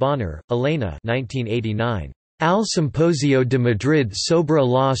 Andrei, Bonner, Elena 1989. Al Simposio de Madrid sobre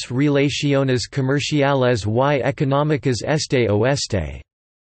las relaciones comerciales y económicas este oeste.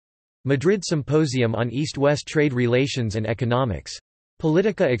 Madrid Symposium on East-West Trade Relations and Economics.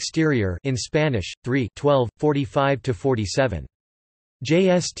 Política Exterior in Spanish, 3 12, 45–47.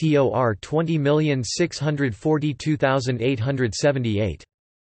 JSTOR 20642878.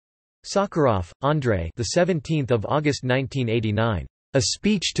 Sakharov, Andrei, the 17th of August 1989. A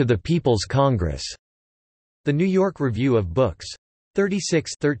Speech to the People's Congress. The New York Review of Books.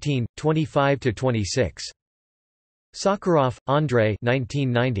 36 13, 25–26. Sakharov, Andrei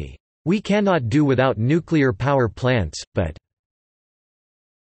 1990. We Cannot Do Without Nuclear Power Plants, But.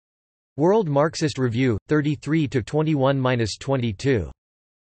 World Marxist Review, 33–21–22.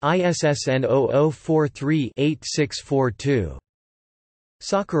 ISSN 0043-8642.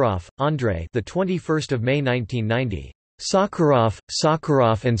 Sakharov, Andrei, the 21st of May 1990. Sakharov,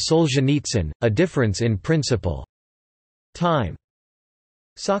 Sakharov and Solzhenitsyn: A Difference in Principle. Time.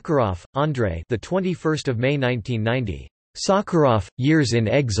 Sakharov, Andrei, the 21st of May 1990. Sakharov: Years in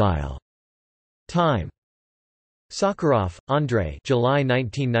Exile. Time. Sakharov, Andrei, July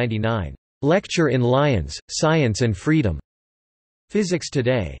 1999. Lecture in Lions: Science and Freedom. Physics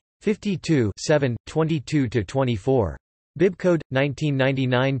Today. 52 7, 22–24. Bibcode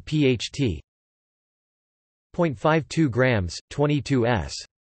 1999 PHT. 0.52 grams, 22s.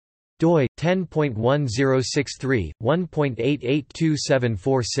 doi 10.1063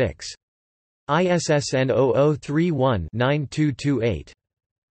 1.882746. ISSN 0031-9228.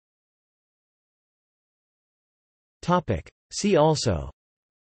 Topic. See also.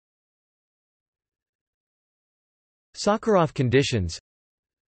 Sakharov conditions.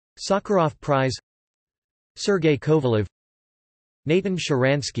 Sakharov Prize. Sergei Kovalev. Natan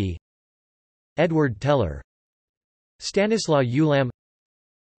Sharansky. Edward Teller. Stanislaw Ulam.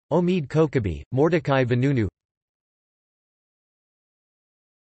 Omid Kochubey, Mordecai Vanunu.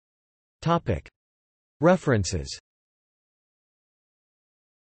 Topic. References.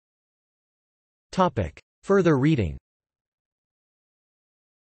 Topic. Further reading.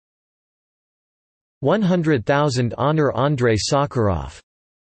 100,000 Honor Andrei Sakharov.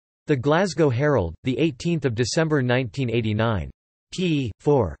 The Glasgow Herald, 18 December 1989. p.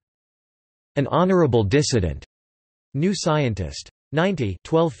 4. An Honorable Dissident. New Scientist. 90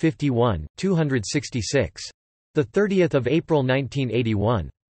 1251, 266. 30 April 1981.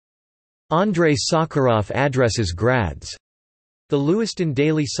 Andrei Sakharov addresses grads. The Lewiston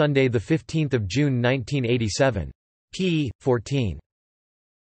Daily Sunday, 15 June 1987. p. 14.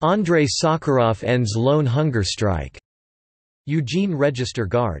 Andrei Sakharov ends lone hunger strike. Eugene Register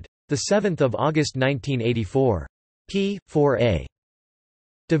Guard. 7 August 1984. p. 4a.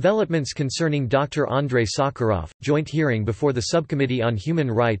 Developments concerning Dr. Andrei Sakharov, joint hearing before the Subcommittee on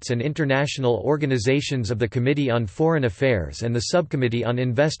Human Rights and International Organizations of the Committee on Foreign Affairs and the Subcommittee on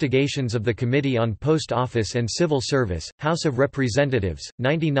Investigations of the Committee on Post Office and Civil Service, House of Representatives,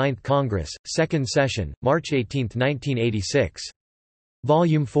 99th Congress, 2nd Session, March 18, 1986.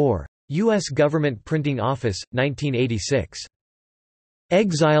 Volume 4. U.S. Government Printing Office, 1986.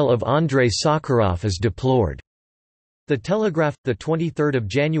 Exile of Andrei Sakharov is deplored. The Telegraph, 23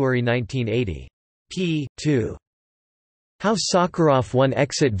 January 1980. p. 2. How Sakharov won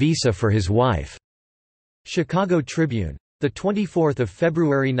exit visa for his wife. Chicago Tribune. 24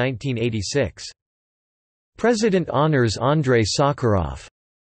 February 1986. President honors Andrei Sakharov.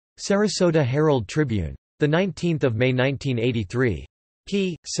 Sarasota Herald Tribune. 19 May 1983.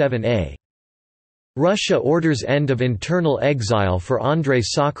 p. 7a. Russia orders end of internal exile for Andrei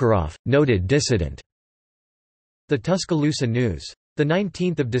Sakharov, noted dissident. The Tuscaloosa News.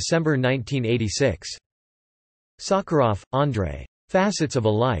 19th of December 1986. Sakharov, Andrei. Facets of a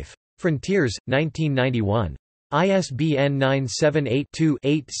Life. Frontiers, 1991. ISBN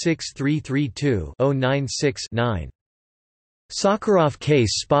 978-2-86332-096-9. Sakharov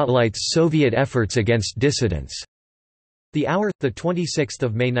case spotlights Soviet efforts against dissidents. The Hour, 26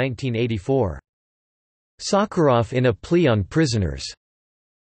 May 1984. Sakharov in a plea on prisoners.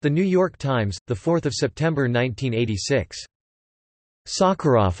 The New York Times, 4 September 1986.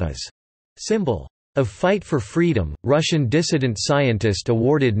 Sakharov as symbol of fight for freedom, Russian dissident scientist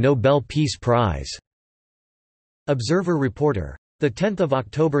awarded Nobel Peace Prize. Observer Reporter. 10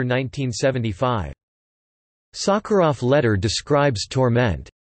 October 1975. Sakharov letter describes torment.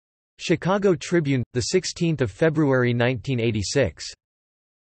 Chicago Tribune, 16 February 1986.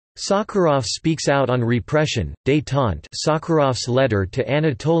 Sakharov speaks out on repression, détente. Sakharov's letter to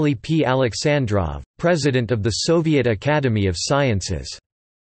Anatoly P. Alexandrov, president of the Soviet Academy of Sciences.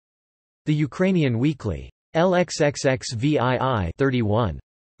 The Ukrainian Weekly. LXXXVII 31.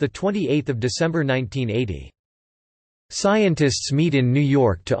 28 December 1980. Scientists meet in New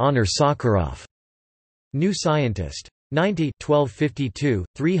York to honor Sakharov. New Scientist. 90 1252,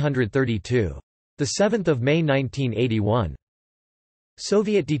 332. 7 May 1981.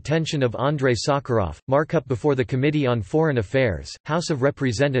 Soviet detention of Andrei Sakharov, markup before the Committee on Foreign Affairs, House of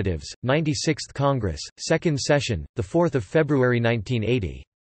Representatives, 96th Congress, 2nd Session, 4 February 1980.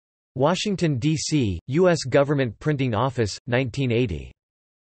 Washington, D.C., U.S. Government Printing Office, 1980.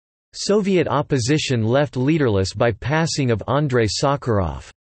 Soviet opposition left leaderless by passing of Andrei Sakharov.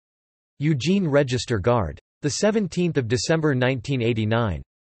 Eugene Register Guard. 17 December 1989.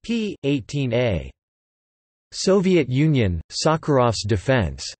 p. 18a. Soviet Union, Sakharov's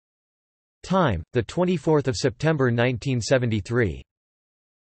defense. Time, 24 September 1973.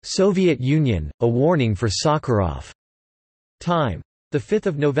 Soviet Union, a warning for Sakharov. Time,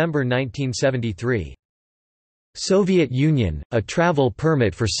 5 November 1973. Soviet Union, a travel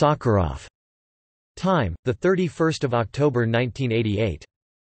permit for Sakharov. Time, 31 October 1988.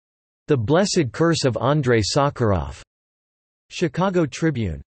 The Blessed Curse of Andrei Sakharov. Chicago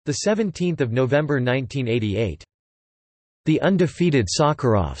Tribune. 17 November 1988. The Undefeated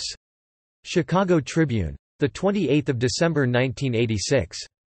Sakharovs. Chicago Tribune. 28 December 1986.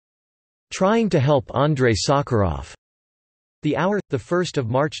 Trying to help Andrei Sakharov. The Hour, 1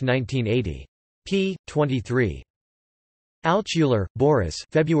 March 1980. p. 23. Altshuler, Boris.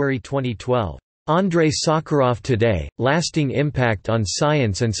 February 2012. Andrei Sakharov Today, Lasting Impact on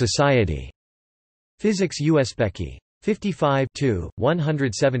Science and Society. Physics USPECI. 55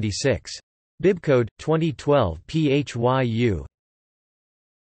 176. Bibcode 2012 PHYU.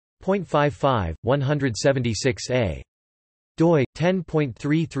 .55 176a. doi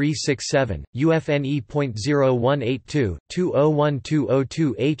 10.3367 UFNE.0182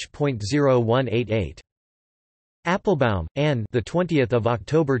 201202H.0188. Applebaum, Anne. The 20th of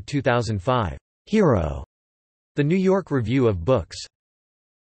October 2005. Hero. The New York Review of Books.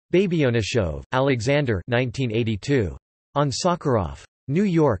 Babionyshov, Alexander. 1982. On Sakharov. New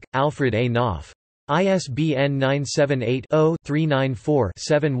York: Alfred A. Knopf. ISBN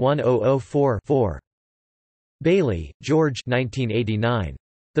 978-0-394-71004-4. Bailey, George. 1989.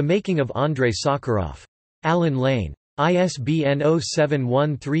 The Making of Andrei Sakharov. Allen Lane. ISBN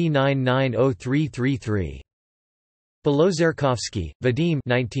 0713990333. Belozerkovsky, Vadim.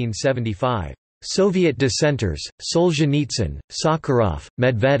 1975. Soviet Dissenters, Solzhenitsyn, Sakharov,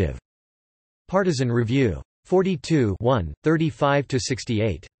 Medvedev. Partisan Review. 42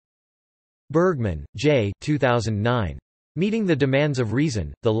 35–68. Bergman, J. 2009. Meeting the Demands of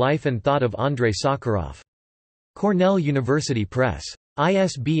Reason, The Life and Thought of Andrei Sakharov. Cornell University Press.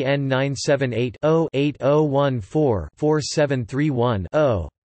 ISBN 978-0-8014-4731-0.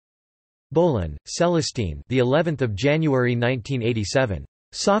 Bolin, Celestine. The 11th of January 1987.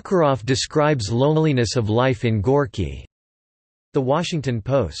 Sakharov describes loneliness of life in Gorky. The Washington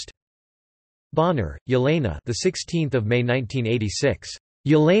Post. Bonner, Yelena. The 16th of May 1986.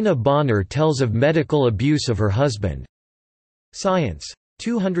 Yelena Bonner tells of medical abuse of her husband. Science.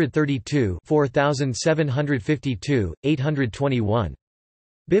 232 4752, 821.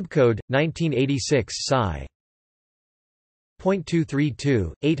 Bibcode 1986 Sci.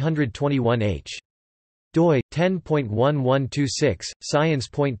 .232, 821h. doi 10.1126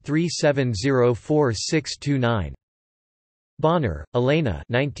 science.3704629. Bonner, Elena.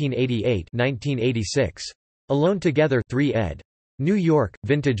 1988-1986. Alone Together 3 ed. New York: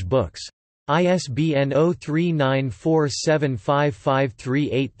 Vintage Books. ISBN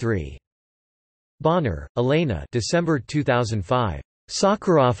 0394755383. Bonner, Elena. December 2005.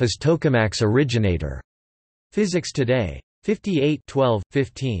 Sakharov as tokamaks originator. Physics Today. 58 12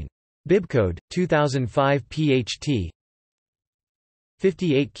 15. Bibcode 2005 PHT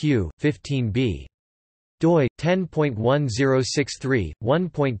 58Q 15B. doi 10.1063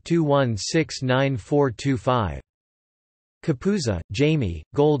 1.21699425. Capuzza, Jamie,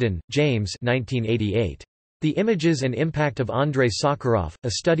 Golden, James 1988. The Images and Impact of Andrei Sakharov, A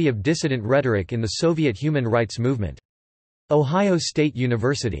Study of Dissident Rhetoric in the Soviet Human Rights Movement. Ohio State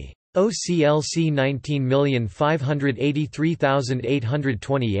University. OCLC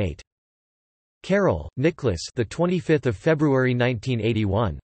 19583828. Carroll, Nicholas. The 25th of February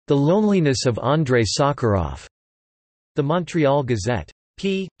 1981. The Loneliness of Andrei Sakharov. The Montreal Gazette.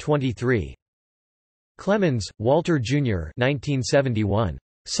 p. 23. Clemens, Walter Jr. 1971.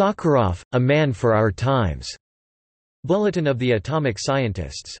 Sakharov, A Man for Our Times. Bulletin of the Atomic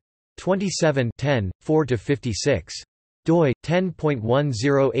Scientists. 27 10, 4–56. doi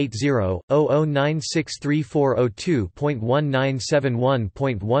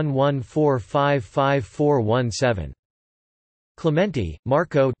 10.1080/009634002.1971.11455417. Clementi,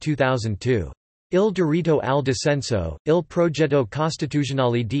 Marco 2002. Il diritto al dissenso, il progetto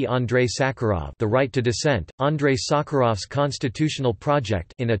costituzionale di Andrei Sakharov, The Right to Dissent, Andrei Sakharov's Constitutional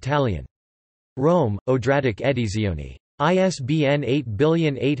Project in Italian. Rome, Odratic Edizioni. ISBN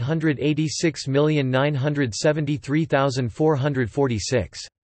 8886973446.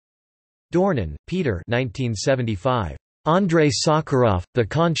 Dornan, Peter 1975. Andrei Sakharov, The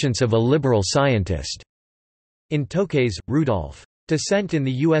Conscience of a Liberal Scientist. In Tokes, Rudolf. Dissent in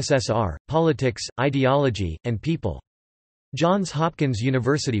the USSR, Politics, Ideology, and People. Johns Hopkins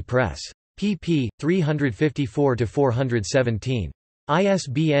University Press. pp. 354–417.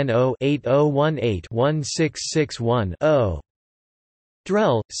 ISBN 0-8018-1661-0.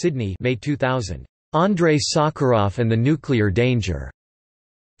 Drell, Sidney May 2000. Andrei Sakharov and the Nuclear Danger.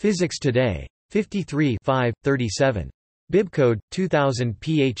 Physics Today. 53 5–37. Bibcode 2000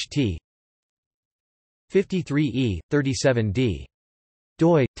 PHT 53E 37D.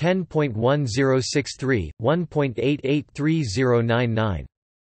 doi 10.1063 1.883099.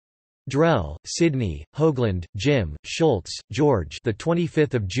 Drell, Sidney, Hoagland, Jim, Schultz, George. The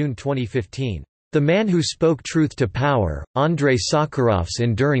 25th of June 2015. The Man Who Spoke Truth to Power: Andrei Sakharov's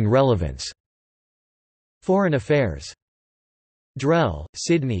Enduring Relevance. Foreign Affairs. Drell,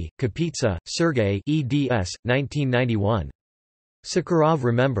 Sidney, Kapitsa, Sergei eds. 1991. Sakharov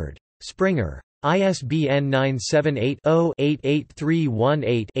Remembered. Springer. ISBN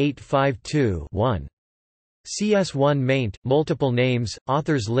 978-0-88318-852-1. CS1 maint, Multiple Names,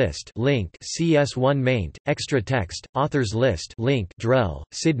 Authors List link CS1 maint, Extra Text, Authors List link Drell,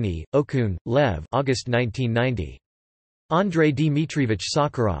 Sidney, Okun, Lev August 1990. Andrei Dmitrievich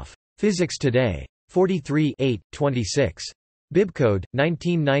Sakharov. Physics Today. 43 26. Bibcode,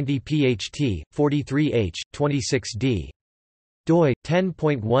 1990 PHT, 43H, 26D. doi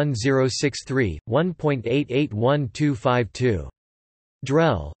 10.1063 1.881252.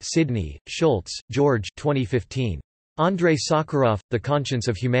 Drell, Sidney, Schultz, George 2015. Andrei Sakharov, The Conscience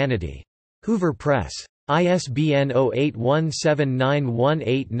of Humanity. Hoover Press. ISBN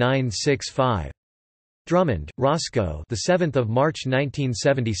 0817918965. Drummond, Roscoe. The 7th of March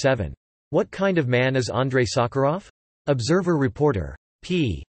 1977. What Kind of Man is Andrei Sakharov? Observer Reporter.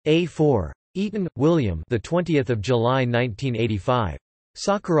 p. A4. Eaton, William. The 20th of July 1985.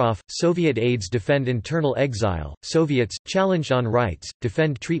 Sakharov, Soviet aides defend internal exile, Soviets, challenged on rights,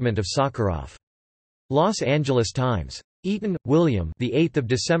 defend treatment of Sakharov. Los Angeles Times. Eaton, William. The 8th of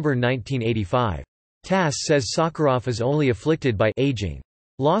December 1985. TASS says Sakharov is only afflicted by aging.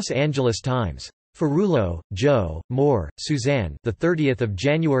 Los Angeles Times. Ferrulo, Joe, Moore, Suzanne. The 30th of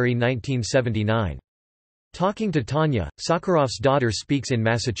January 1979. Talking to Tanya, Sakharov's daughter speaks in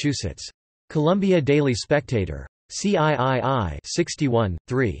Massachusetts. Columbia Daily Spectator. CIII 61,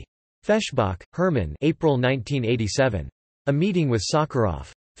 3. Feshbach, Herman. April 1987. A Meeting with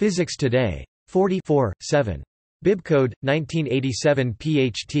Sakharov. Physics Today. 44, 7. Bibcode 1987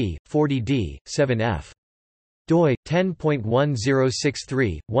 PHT 40D 7F. doi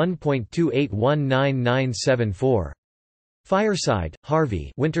 10.1063 1.28199974. Fireside,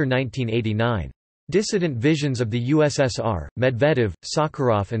 Harvey. Winter 1989. Dissident Visions of the USSR: Medvedev,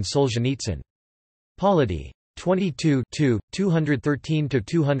 Sakharov and Solzhenitsyn. Polity. 22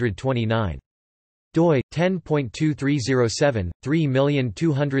 213–229. doi 10.2307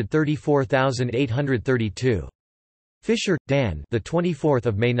 3234832. Fisher, Dan. The 24th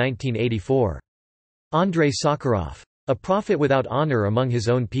of May 1984. Andrei Sakharov. A Prophet Without Honor Among His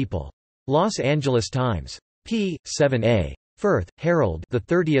Own People. Los Angeles Times. p. 7a. Firth, Harold. The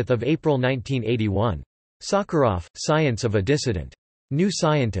 30th of April 1981. Sakharov: Science of a Dissident. New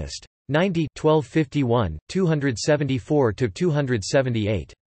Scientist. 90 1251,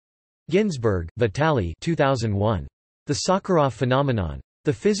 274–278. Ginsburg, Vitaly 2001. The Sakharov Phenomenon.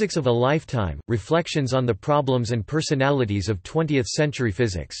 The Physics of a Lifetime, Reflections on the Problems and Personalities of Twentieth-Century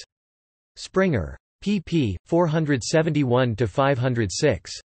Physics. Springer. pp. 471–506.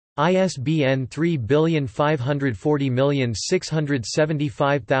 ISBN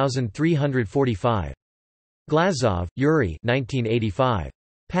 3540675345. Glazov, Yuri 1985.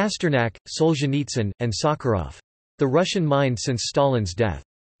 Pasternak, Solzhenitsyn, and Sakharov. The Russian Mind Since Stalin's Death.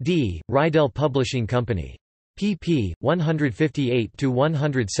 D. Rydell Publishing Company. pp.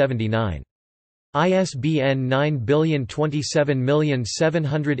 158–179. ISBN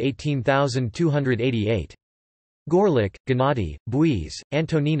 9027718288. Gorlik, Gennady, Buiz,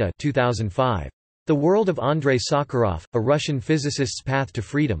 Antonina 2005. The World of Andrei Sakharov, A Russian Physicist's Path to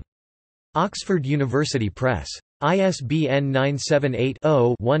Freedom. Oxford University Press. ISBN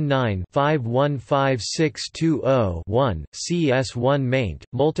 978-0-19-515620-1, CS1 maint,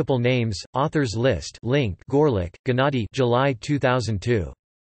 multiple names, authors list link Gorlik, Gennady July 2002.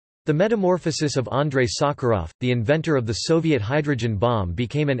 The Metamorphosis of Andrei Sakharov, the inventor of the Soviet hydrogen bomb,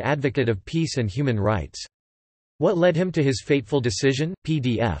 became an advocate of peace and human rights. What led him to his fateful decision?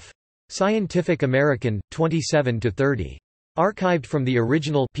 PDF. Scientific American, 27–30. Archived from the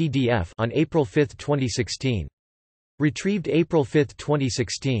original PDF on April 5, 2016. Retrieved April 5,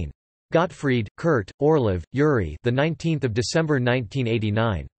 2016. Gottfried, Kurt, Orlov, Yuri. The 19th of December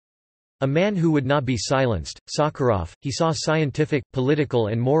 1989. A man who would not be silenced. Sakharov. He saw scientific, political,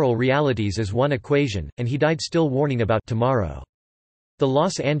 and moral realities as one equation, and he died still warning about tomorrow. The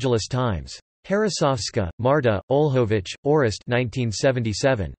Los Angeles Times. Harasovska, Marta, Olhovich, Orest.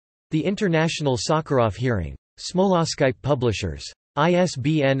 1977. The International Sakharov Hearing. Smoloskype Publishers.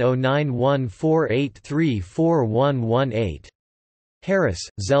 ISBN 0914834118. Harris,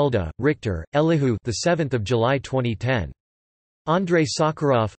 Zelda, Richter, Elihu. The 7th of July 2010. Andrei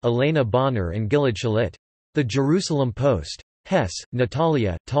Sakharov, Elena Bonner, and Gilad Shalit. The Jerusalem Post. Hess,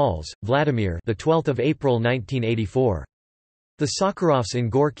 Natalia, Tals, Vladimir. The 12th of April 1984. The Sakharovs in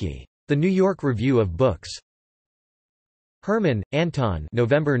Gorky. The New York Review of Books. Herman, Anton.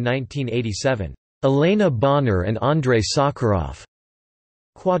 November 1987. Elena Bonner and Andrei Sakharov.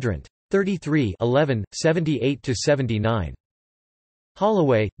 Quadrant. 33 11, 78–79.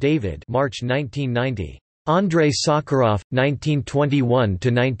 Holloway, David. March 1990. Andrei Sakharov,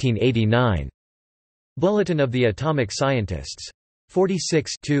 1921–1989. Bulletin of the Atomic Scientists.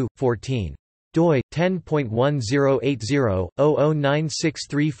 46 14. doi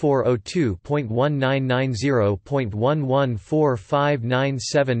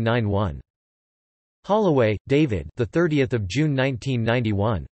 10.1080/0096340.1990.11459791. Holloway, David. The 30th of June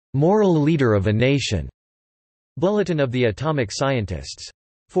 1991. Moral Leader of a Nation. Bulletin of the Atomic Scientists.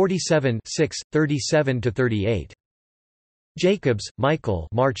 47 37–38. Jacobs, Michael.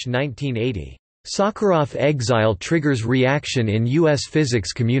 March 1980. Sakharov exile triggers reaction in U.S.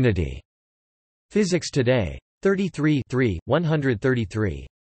 physics community. Physics Today. 33 133.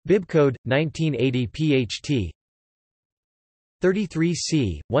 Bibcode 1980 PHT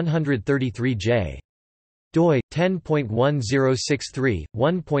 33C 133J. doi 10.1063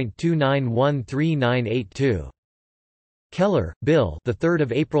 1.29139882. Keller, Bill. The 3rd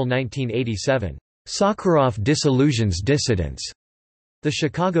of April 1987. Sakharov disillusions dissidents. The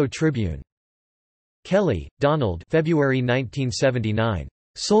Chicago Tribune. Kelly, Donald. February 1979.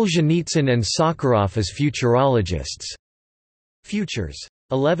 Solzhenitsyn and Sakharov as futurologists. Futures.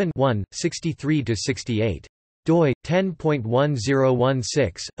 11 63–68. doi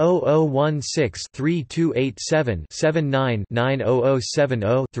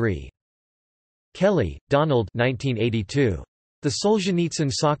 10.1016/0016-3287-79-90070-3. Kelly, Donald. 1982. The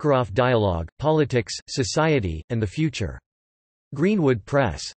Solzhenitsyn-Sakharov Dialogue: Politics, Society, and the Future. Greenwood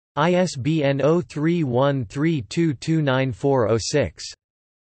Press. ISBN 0313229406.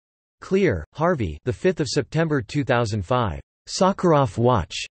 Clear, Harvey. The 5th of September 2005. Sakharov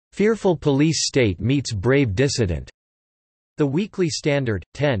Watch. Fearful Police State Meets Brave Dissident. The Weekly Standard,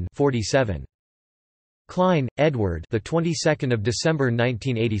 10/47. Klein, Edward. The 22nd of December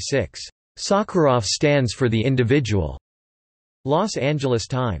 1986. Sakharov stands for the individual. Los Angeles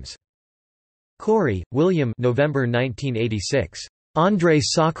Times. Corey, William. November 1986. Andrei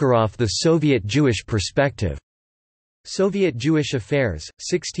Sakharov: The Soviet Jewish Perspective. Soviet Jewish Affairs,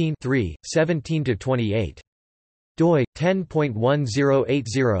 16 17–28. doi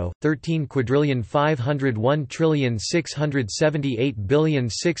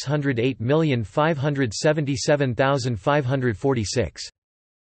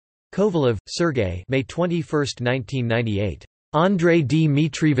Kovalev, Sergei. May 21, 1998. Andrei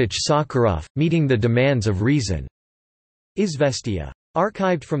Dmitrievich Sakharov, meeting the demands of reason. Izvestia.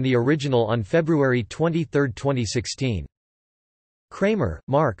 Archived from the original on February 23, 2016. Kramer,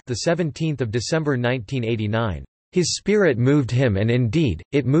 Mark. The 17th of December 1989. His spirit moved him, and indeed,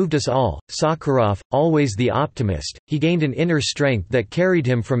 it moved us all. Sakharov, always the optimist, he gained an inner strength that carried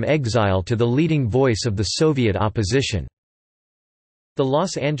him from exile to the leading voice of the Soviet opposition. The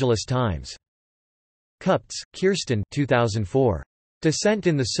Los Angeles Times. Kupts, Kirsten 2004. Dissent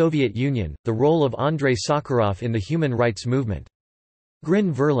in the Soviet Union, The Role of Andrei Sakharov in the Human Rights Movement.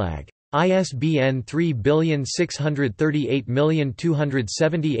 Grin Verlag. ISBN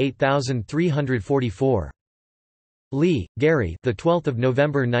 3638278344. Lee, Gary. The 12th of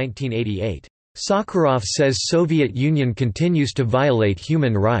November 1988. Sakharov says Soviet Union continues to violate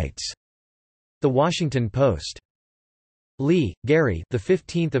human rights. The Washington Post. Lee, Gary. The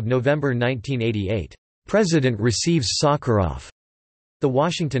 15th of November 1988. President receives Sakharov. The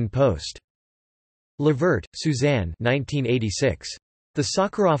Washington Post. Levert, Suzanne. 1986. The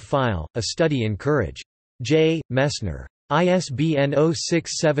Sakharov File: A Study in Courage. J. Messner. ISBN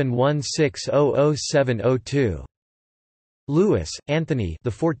 0671600702. Lewis, Anthony. The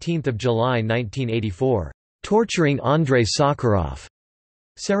 14th of July 1984. Torturing Andrei Sakharov.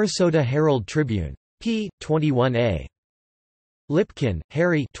 Sarasota Herald Tribune. p. 21a. Lipkin,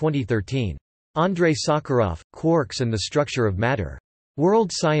 Harry. 2013. Andrei Sakharov: Quarks and the Structure of Matter.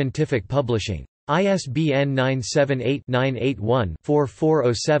 World Scientific Publishing. ISBN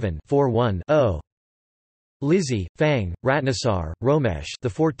 978-981-4407-41-0. Lizzie, Fang, Ratnasar, Romesh. The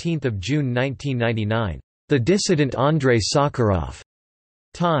 14th of June 1999. The Dissident Andrei Sakharov.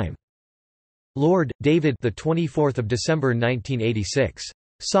 Time. Lord, David. The 24th of December 1986.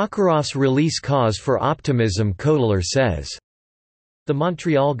 Sakharov's release cause for optimism, Kotler says. The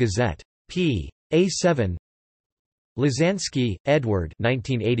Montreal Gazette. p. A7. Lazansky, Edward.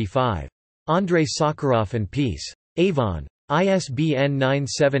 1985. Andrei Sakharov and Peace. Avon. ISBN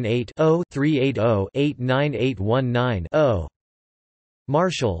 978-0-380-89819-0.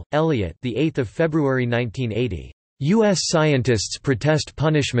 Marshall, Elliot. The 8th of February 1980. U.S. scientists protest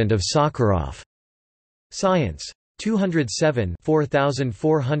punishment of Sakharov. Science. 207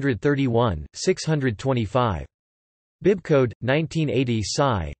 4431, 625. Bibcode 1980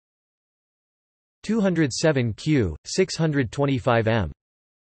 Sci. 207 Q 625M.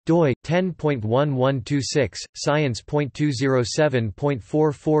 doi 10.1126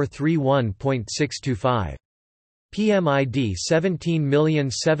 science.207.4431.625. PMID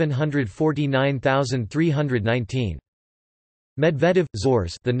 17749319. Medvedev,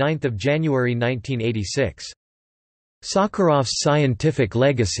 Zors. The 9th of January 1986. Sakharov's Scientific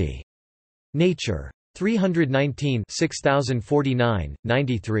Legacy. Nature. 319 6049,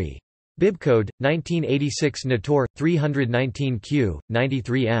 93. Bibcode 1986 Nator 319Q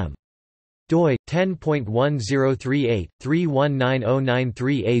 93M. doi 10.1038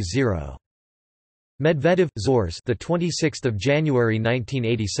 319093A0. Medvedev, Zors. The 26th of January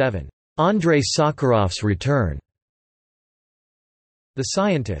 1987. Andrei Sakharov's Return. The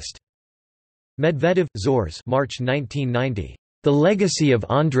Scientist. Medvedev, Zors. March 1990. The Legacy of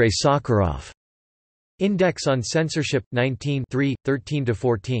Andrei Sakharov. Index on Censorship 19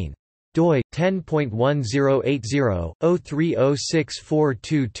 13-14. doi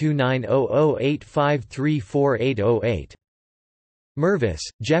 10.1080/03064229008534808. Mervis,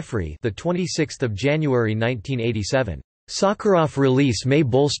 Jeffrey. The 26th of January 1987. Sakharov release may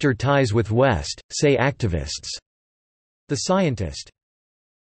bolster ties with West, say activists. The Scientist.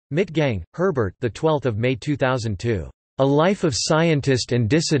 Mitgang, Herbert. The 12th of May 2002. A Life of Scientist and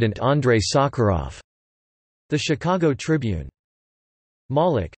Dissident Andrei Sakharov. The Chicago Tribune.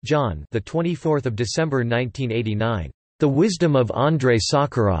 Malik, John. The 24th of December 1989. The Wisdom of Andrei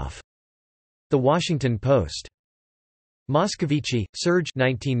Sakharov. The Washington Post. Moscovici, Serge.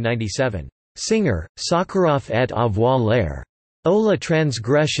 1997. Singer, Sakharov et avoir l'air. O la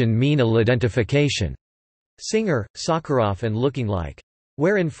transgression mène à l'identification. Singer, Sakharov and Looking Like.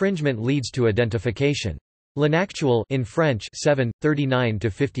 Where Infringement Leads to Identification. L'Inactuel in French 7,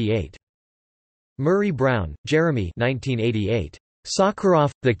 39-58. Murray Brown, Jeremy. 1988.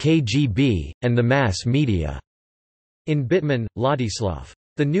 Sakharov, the KGB, and the Mass Media. In Bittman, Ladislav.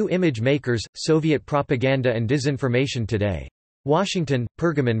 The New Image Makers, Soviet Propaganda and Disinformation Today. Washington,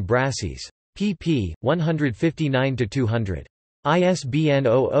 Pergamon Brassis. pp. 159-200. ISBN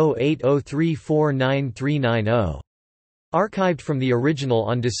 0080349390. Archived from the original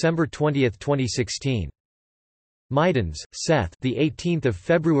on December 20, 2016. Mydans, Seth. The 18th of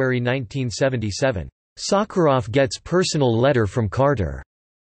February 1977. Sakharov gets personal letter from Carter.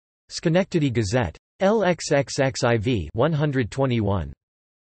 Schenectady Gazette. LXXXIV 121.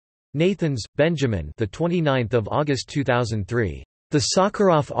 Nathans, Benjamin. The 29th of August 2003. The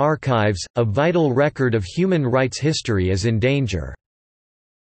Sakharov Archives: A Vital Record of Human Rights History is in Danger.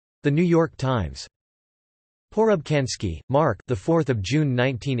 The New York Times. Porubkansky, Mark. The 4th of June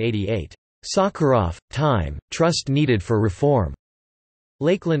 1988. Sakharov: Time, Trust Needed for Reform.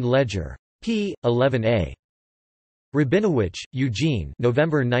 Lakeland Ledger. p. 11a. Rabinowitch, Eugene.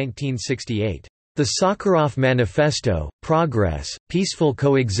 November 1968. The Sakharov Manifesto: Progress, Peaceful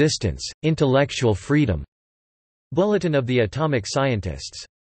Coexistence, Intellectual Freedom. Bulletin of the Atomic Scientists.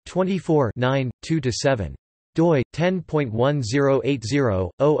 24 2–7. doi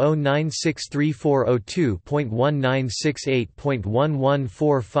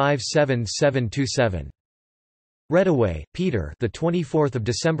 10.1080/009634002.1968.11457727. Reddaway, Peter. The 24th of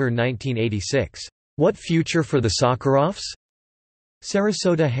December 1986. What Future for the Sakharovs?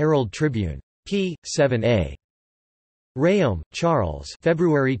 Sarasota Herald Tribune. p. 7a. Rayom, Charles.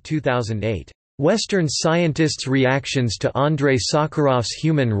 February 2008. Western Scientists' Reactions to Andrei Sakharov's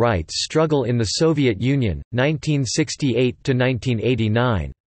Human Rights Struggle in the Soviet Union,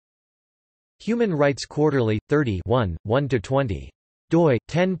 1968–1989. Human Rights Quarterly, 30 1–20. doi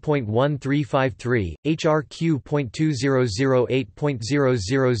 10.1353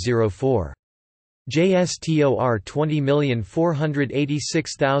 hrq.2008.0004. JSTOR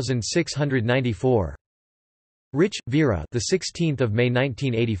 20486694. Rich, Vera. The 16th of May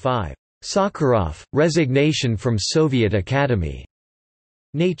 1985. Sakharov: Resignation from Soviet Academy.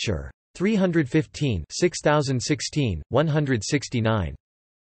 Nature. 315 6016, 169.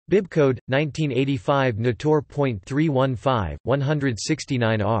 Bibcode 1985 Nator.315,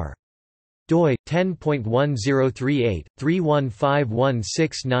 169R. doi 10.1038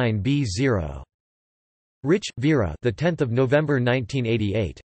 315169B0. Rich, Vera. The 10th of November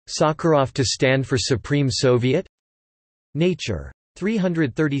 1988. Sakharov to stand for Supreme Soviet? Nature.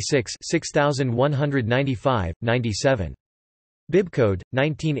 336 6195, 97. Bibcode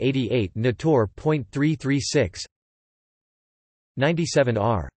 1988 Nator.336.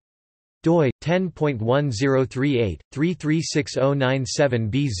 97R. doi 10.1038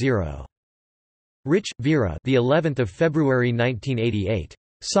 336097B0. Rich, Vera. The 11th of February 1988.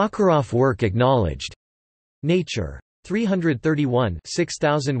 Sakharov work acknowledged. Nature. 331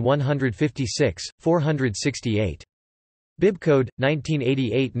 6156, 468. Bibcode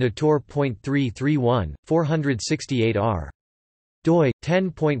 1988 Nator.331, 468R. doi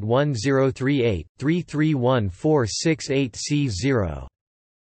 10.1038 331468C0.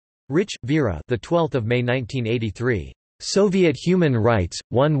 Rich, Vera. The 12th of May 1983. Soviet Human Rights: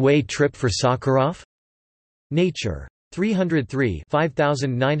 One-Way Trip for Sakharov? Nature. 303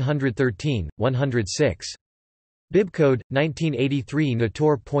 5913, 106. Bibcode 1983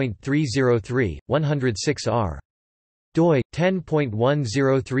 Nator.303, 106R. doi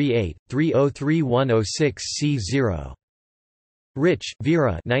 10.1038 303106C0. Rich,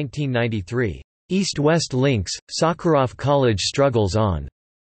 Vera. 1993. East-West Links: Sakharov College Struggles on.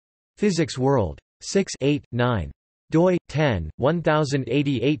 Physics World. 6 9. doi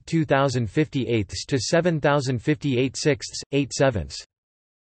 10.1088 2058 to 7058 6/8/7.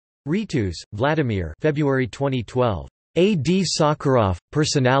 Ritus, Vladimir. February 2012. A. D. Sakharov: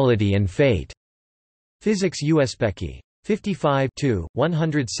 Personality and Fate. Physics USPECI. 55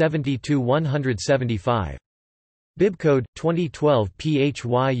 172–175. Bibcode 2012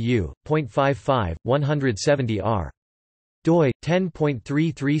 PHYU.55 170R. doi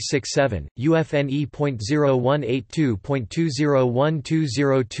 10.3367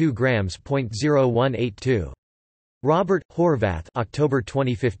 UFNE.0182.201202 grams.0182. Robert, Horvath. October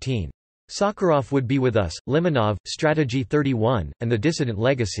 2015. Sakharov Would Be With Us, Limonov, Strategy 31, and the Dissident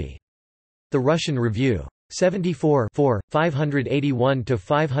Legacy. The Russian Review. 74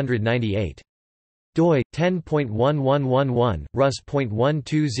 581–598. doi 10.1111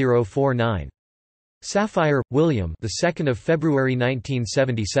 Rus.12049. Sapphire, William. The 2nd of February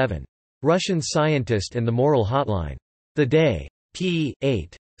 1977. Russian Scientist and the Moral Hotline. The Day. p.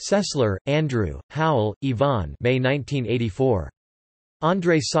 8. Sessler, Andrew, Howell, Yvonne. May 1984.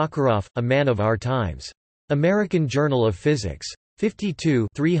 Andrei Sakharov: A Man of Our Times. American Journal of Physics. 52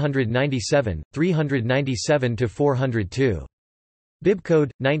 397, 397–402.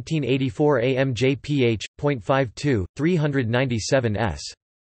 Bibcode 1984 AMJPH.52 397S.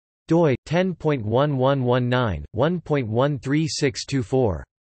 doi 10.1119 1.13624.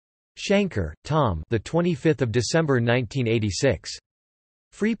 Shanker, Tom. The 25th of December 1986.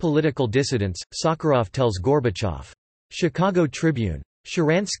 Free Political Dissidents: Sakharov Tells Gorbachev. Chicago Tribune.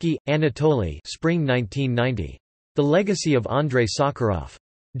 Sharansky, Anatoly. Spring 1990. The Legacy of Andrei Sakharov.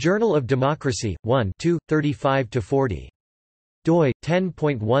 Journal of Democracy, 1 35–40. doi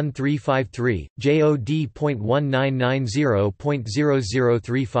 10.1353,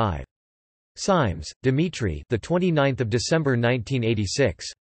 jod.1990.0035. Symes, Dmitry. The 29th of December 1986.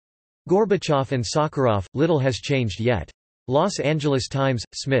 Gorbachev and Sakharov. Little has changed yet. Los Angeles Times.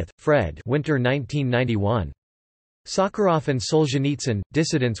 Smith, Fred. Winter 1991. Sakharov and Solzhenitsyn: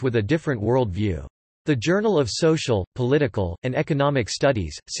 Dissidents with a Different World View. The Journal of Social, Political, and Economic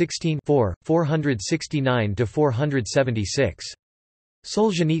Studies, 16 469–476.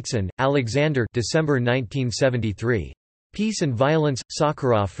 Solzhenitsyn, Alexander. December 1973. Peace and Violence,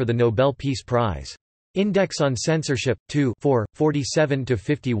 Sakharov for the Nobel Peace Prize. Index on Censorship, 2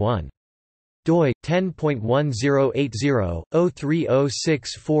 47–51. doi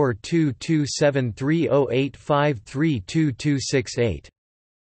 10.1080/03064227308532268.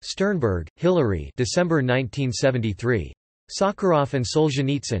 Sternberg, Hilary. December 1973. Sakharov and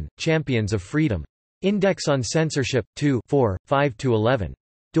Solzhenitsyn: Champions of Freedom. Index on Censorship, 2 5–11.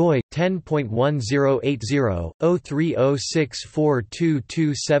 doi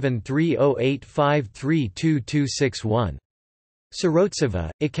 10.1080/03064227308532261. Sirotseva,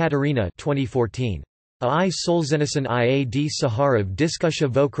 Ekaterina. 2014. A Solzhenitsyn Iad Sakharov Diskusia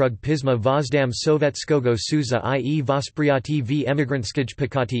Vokrug Pisma Vozdam Sovetskogo Suza I.e. Vospryati v Emigrantskij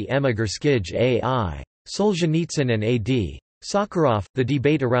Pakati Emigrskij A.I. Solzhenitsyn and A.D. Sakharov, The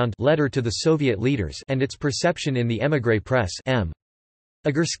Debate Around Letter to the Soviet Leaders and Its Perception in the Émigré Press M.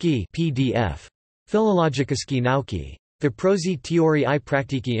 Agursky PDF. Philologические науки. Vyprozy Teorii I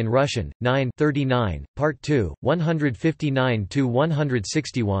Praktiki in Russian, 9 39, Part 2,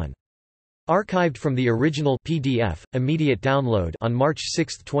 159–161. Archived from the original PDF, immediate download on March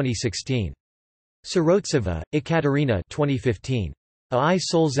 6, 2016. Sirotseva, Ekaterina. 2015. A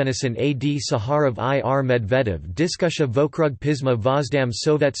Solzhenitsyn A.D. Sakharov I.R. Medvedev Diskusia Vokrug Pisma Vozdam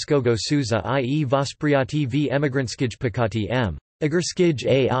Sovetskogo Suza I.e. Vospryati v Emigrantskij Pakati M. Agursky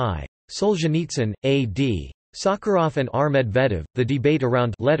A.I. Solzhenitsyn, A.D. Sakharov and R. Medvedev, The Debate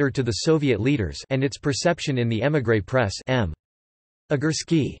Around Letter to the Soviet Leaders and Its Perception in the Émigré Press M.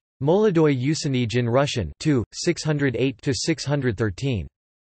 Agursky. Molodoy Usanij in Russian, 2, 608–613.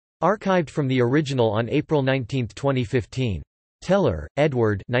 Archived from the original on April 19, 2015. Teller,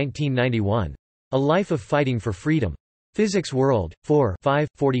 Edward. 1991. A Life of Fighting for Freedom. Physics World, 4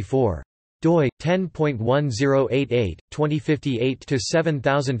 44. doi 10.1088,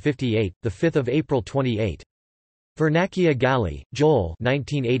 2058–7058, 5 April 28. Vernacchia Galli, Joel.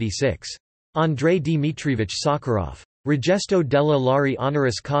 1986. Andrei Dmitrievich Sakharov. Regesto della Laurea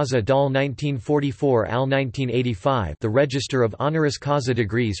Honoris Causa dal 1944 al 1985, The Register of Honoris Causa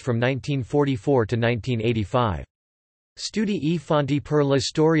Degrees from 1944 to 1985. Studi e fonti per la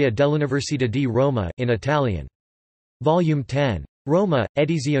storia dell'Università di Roma in Italian. Volume 10. Roma,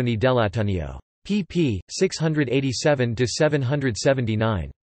 Edizioni dell'Ateneo. pp. 687–779.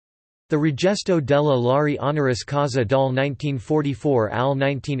 The Regesto della Laurea Honoris Causa dal 1944 al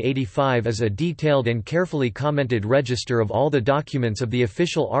 1985 is a detailed and carefully commented register of all the documents of the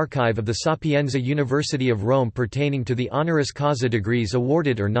official archive of the Sapienza University of Rome pertaining to the honoris causa degrees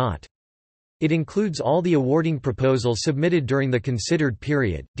awarded or not. It includes all the awarding proposals submitted during the considered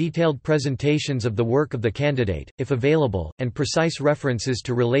period, detailed presentations of the work of the candidate, if available, and precise references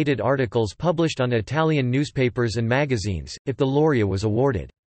to related articles published on Italian newspapers and magazines, if the laurea was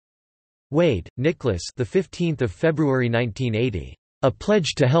awarded. Wade, Nicholas. The 15th of February 1980. A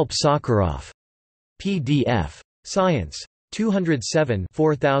Pledge to Help Sakharov. PDF. Science. 207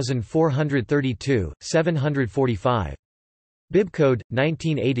 4432, 745. Bibcode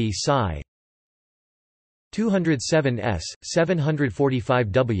 1980 Sci. 207s,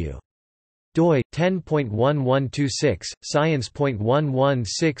 745w. doi 10.1126,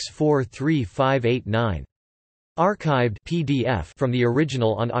 science.11643589. Archived PDF from the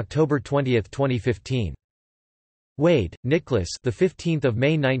original on October 20, 2015. Wade, Nicholas. The 15th of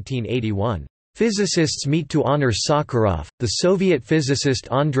May 1981. Physicists meet to honor Sakharov. The Soviet physicist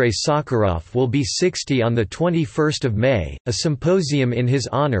Andrei Sakharov will be 60 on the 21st of May. A symposium in his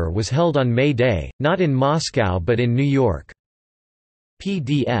honor was held on May Day, not in Moscow but in New York.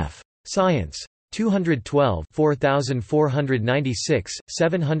 PDF. Science. 212 4496,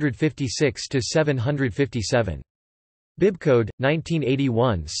 756–757. Bibcode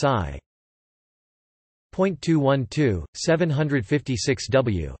 1981 Sci. .212,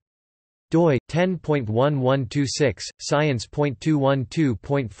 756w. doi 10.1126,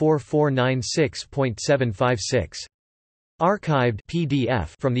 science.212.4496.756. Archived PDF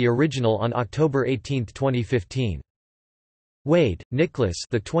from the original on October 18, 2015. Wade, Nicholas.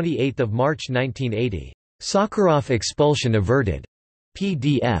 The 28th of March 1980. Sakharov expulsion averted.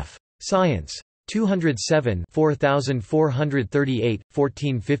 PDF. Science. 207 4438,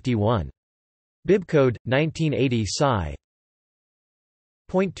 1451. Bibcode 1980 Sci.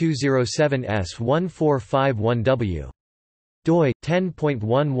 .207s1451w. doi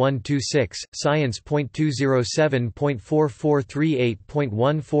 10.1126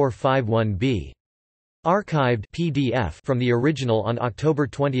 science.207.4438.1451b. Archived PDF from the original on October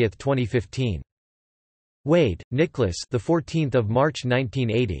 20, 2015. Wade, Nicholas. The 14th of March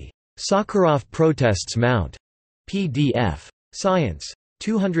 1980. Sakharov protests mount. PDF. Science.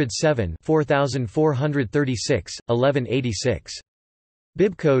 207 4436, 1186.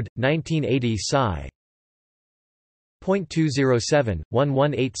 Bibcode 1980 Sci.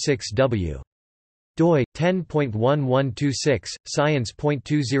 .207.1186w. doi 10.1126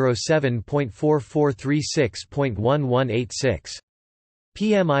 science.207.4436.1186.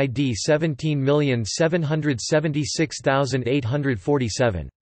 PMID 17776847.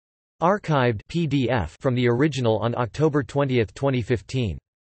 Archived PDF from the original on October 20, 2015.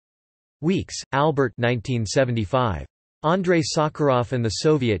 Weeks, Albert 1975. Andrei Sakharov and the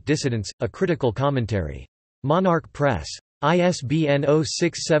Soviet Dissidents: A Critical Commentary. Monarch Press. ISBN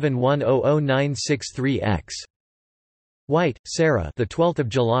 0671000963-X. White, Sarah. The 12th of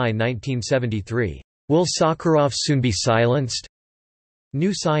July 1973. Will Sakharov soon be silenced?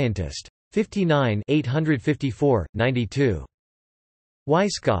 New Scientist. 59 854, 92.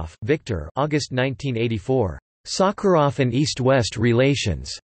 Weisskopf, Victor. August 1984. Sakharov and East-West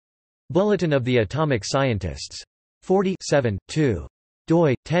Relations. Bulletin of the Atomic Scientists. 47, 2.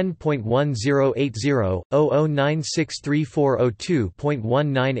 doi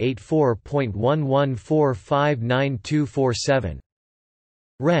 10.1080/009634002.1984.11459247.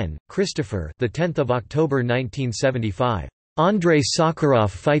 Wren, Christopher. The 10th of October 1975. Andrei Sakharov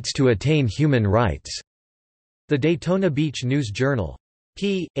fights to attain human rights. The Daytona Beach News Journal.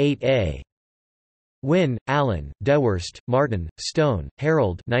 p. 8a. Wynne, Alan, Dewhurst, Martin, Stone,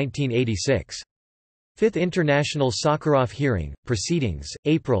 Harold. 1986. Fifth International Sakharov Hearing, Proceedings,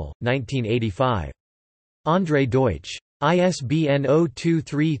 April, 1985. André Deutsch. ISBN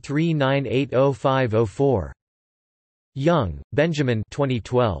 0233980504. Young, Benjamin.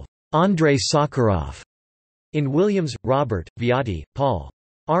 2012. Andrei Sakharov. In Williams, Robert, Viotti, Paul.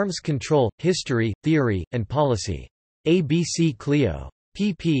 Arms Control, History, Theory, and Policy. ABC Clio.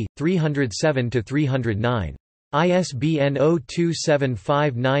 pp. 307–309. ISBN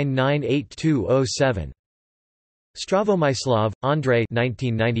 0275998207. Stravomyslov, Andrei.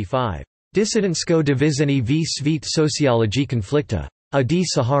 1995. Dissidentsko divizhenie v svit sociologie konflikta. A. D.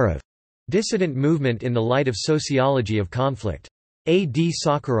 Sakharov. Dissident Movement in the Light of Sociology of Conflict. A. D.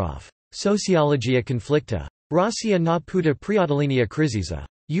 Sakharov. Sociologia konflikta. Rossiya na puta preodolenia kriziza.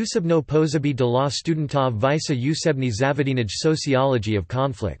 Usebno pozabi de la studentov visa usebny zavedinaj Sociology of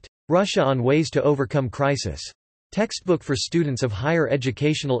Conflict. Russia on Ways to Overcome Crisis. Textbook for students of higher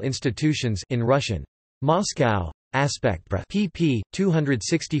educational institutions in Russian. Moscow. Aspektpra. pp.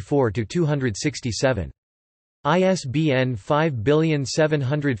 264–267. ISBN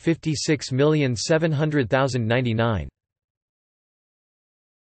 5756700,700,099.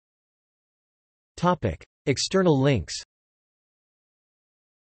 Topic: External links.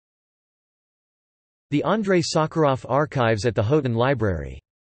 The Andrei Sakharov Archives at the Houghton Library.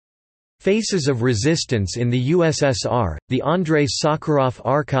 Faces of Resistance in the USSR, the Andrei Sakharov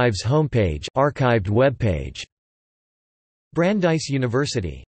Archives homepage, archived webpage. Brandeis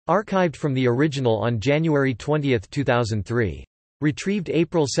University. Archived from the original on January 20, 2003. Retrieved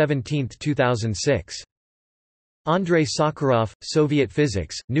April 17, 2006. Andrei Sakharov, Soviet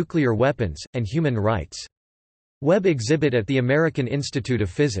Physics, Nuclear Weapons, and Human Rights. Web exhibit at the American Institute of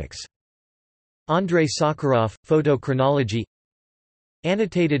Physics. Andrei Sakharov, Photo Chronology.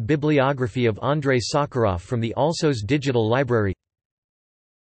 Annotated bibliography of Andrei Sakharov from the Alsos Digital Library.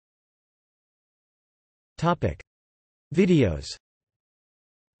 Videos.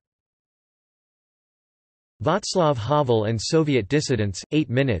 Václav Havel and Soviet Dissidents, 8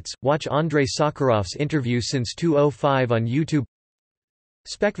 minutes, watch Andrei Sakharov's interview since 2005 on YouTube.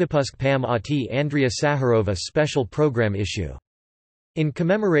 Spekvypusk Pam Ati Andrea Sakharova special program issue. In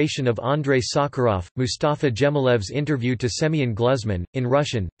commemoration of Andrei Sakharov, Mustafa Gemalev's interview to Semyon Gluzman, in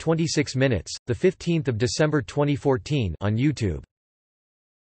Russian, 26 minutes, 15 December 2014 on YouTube.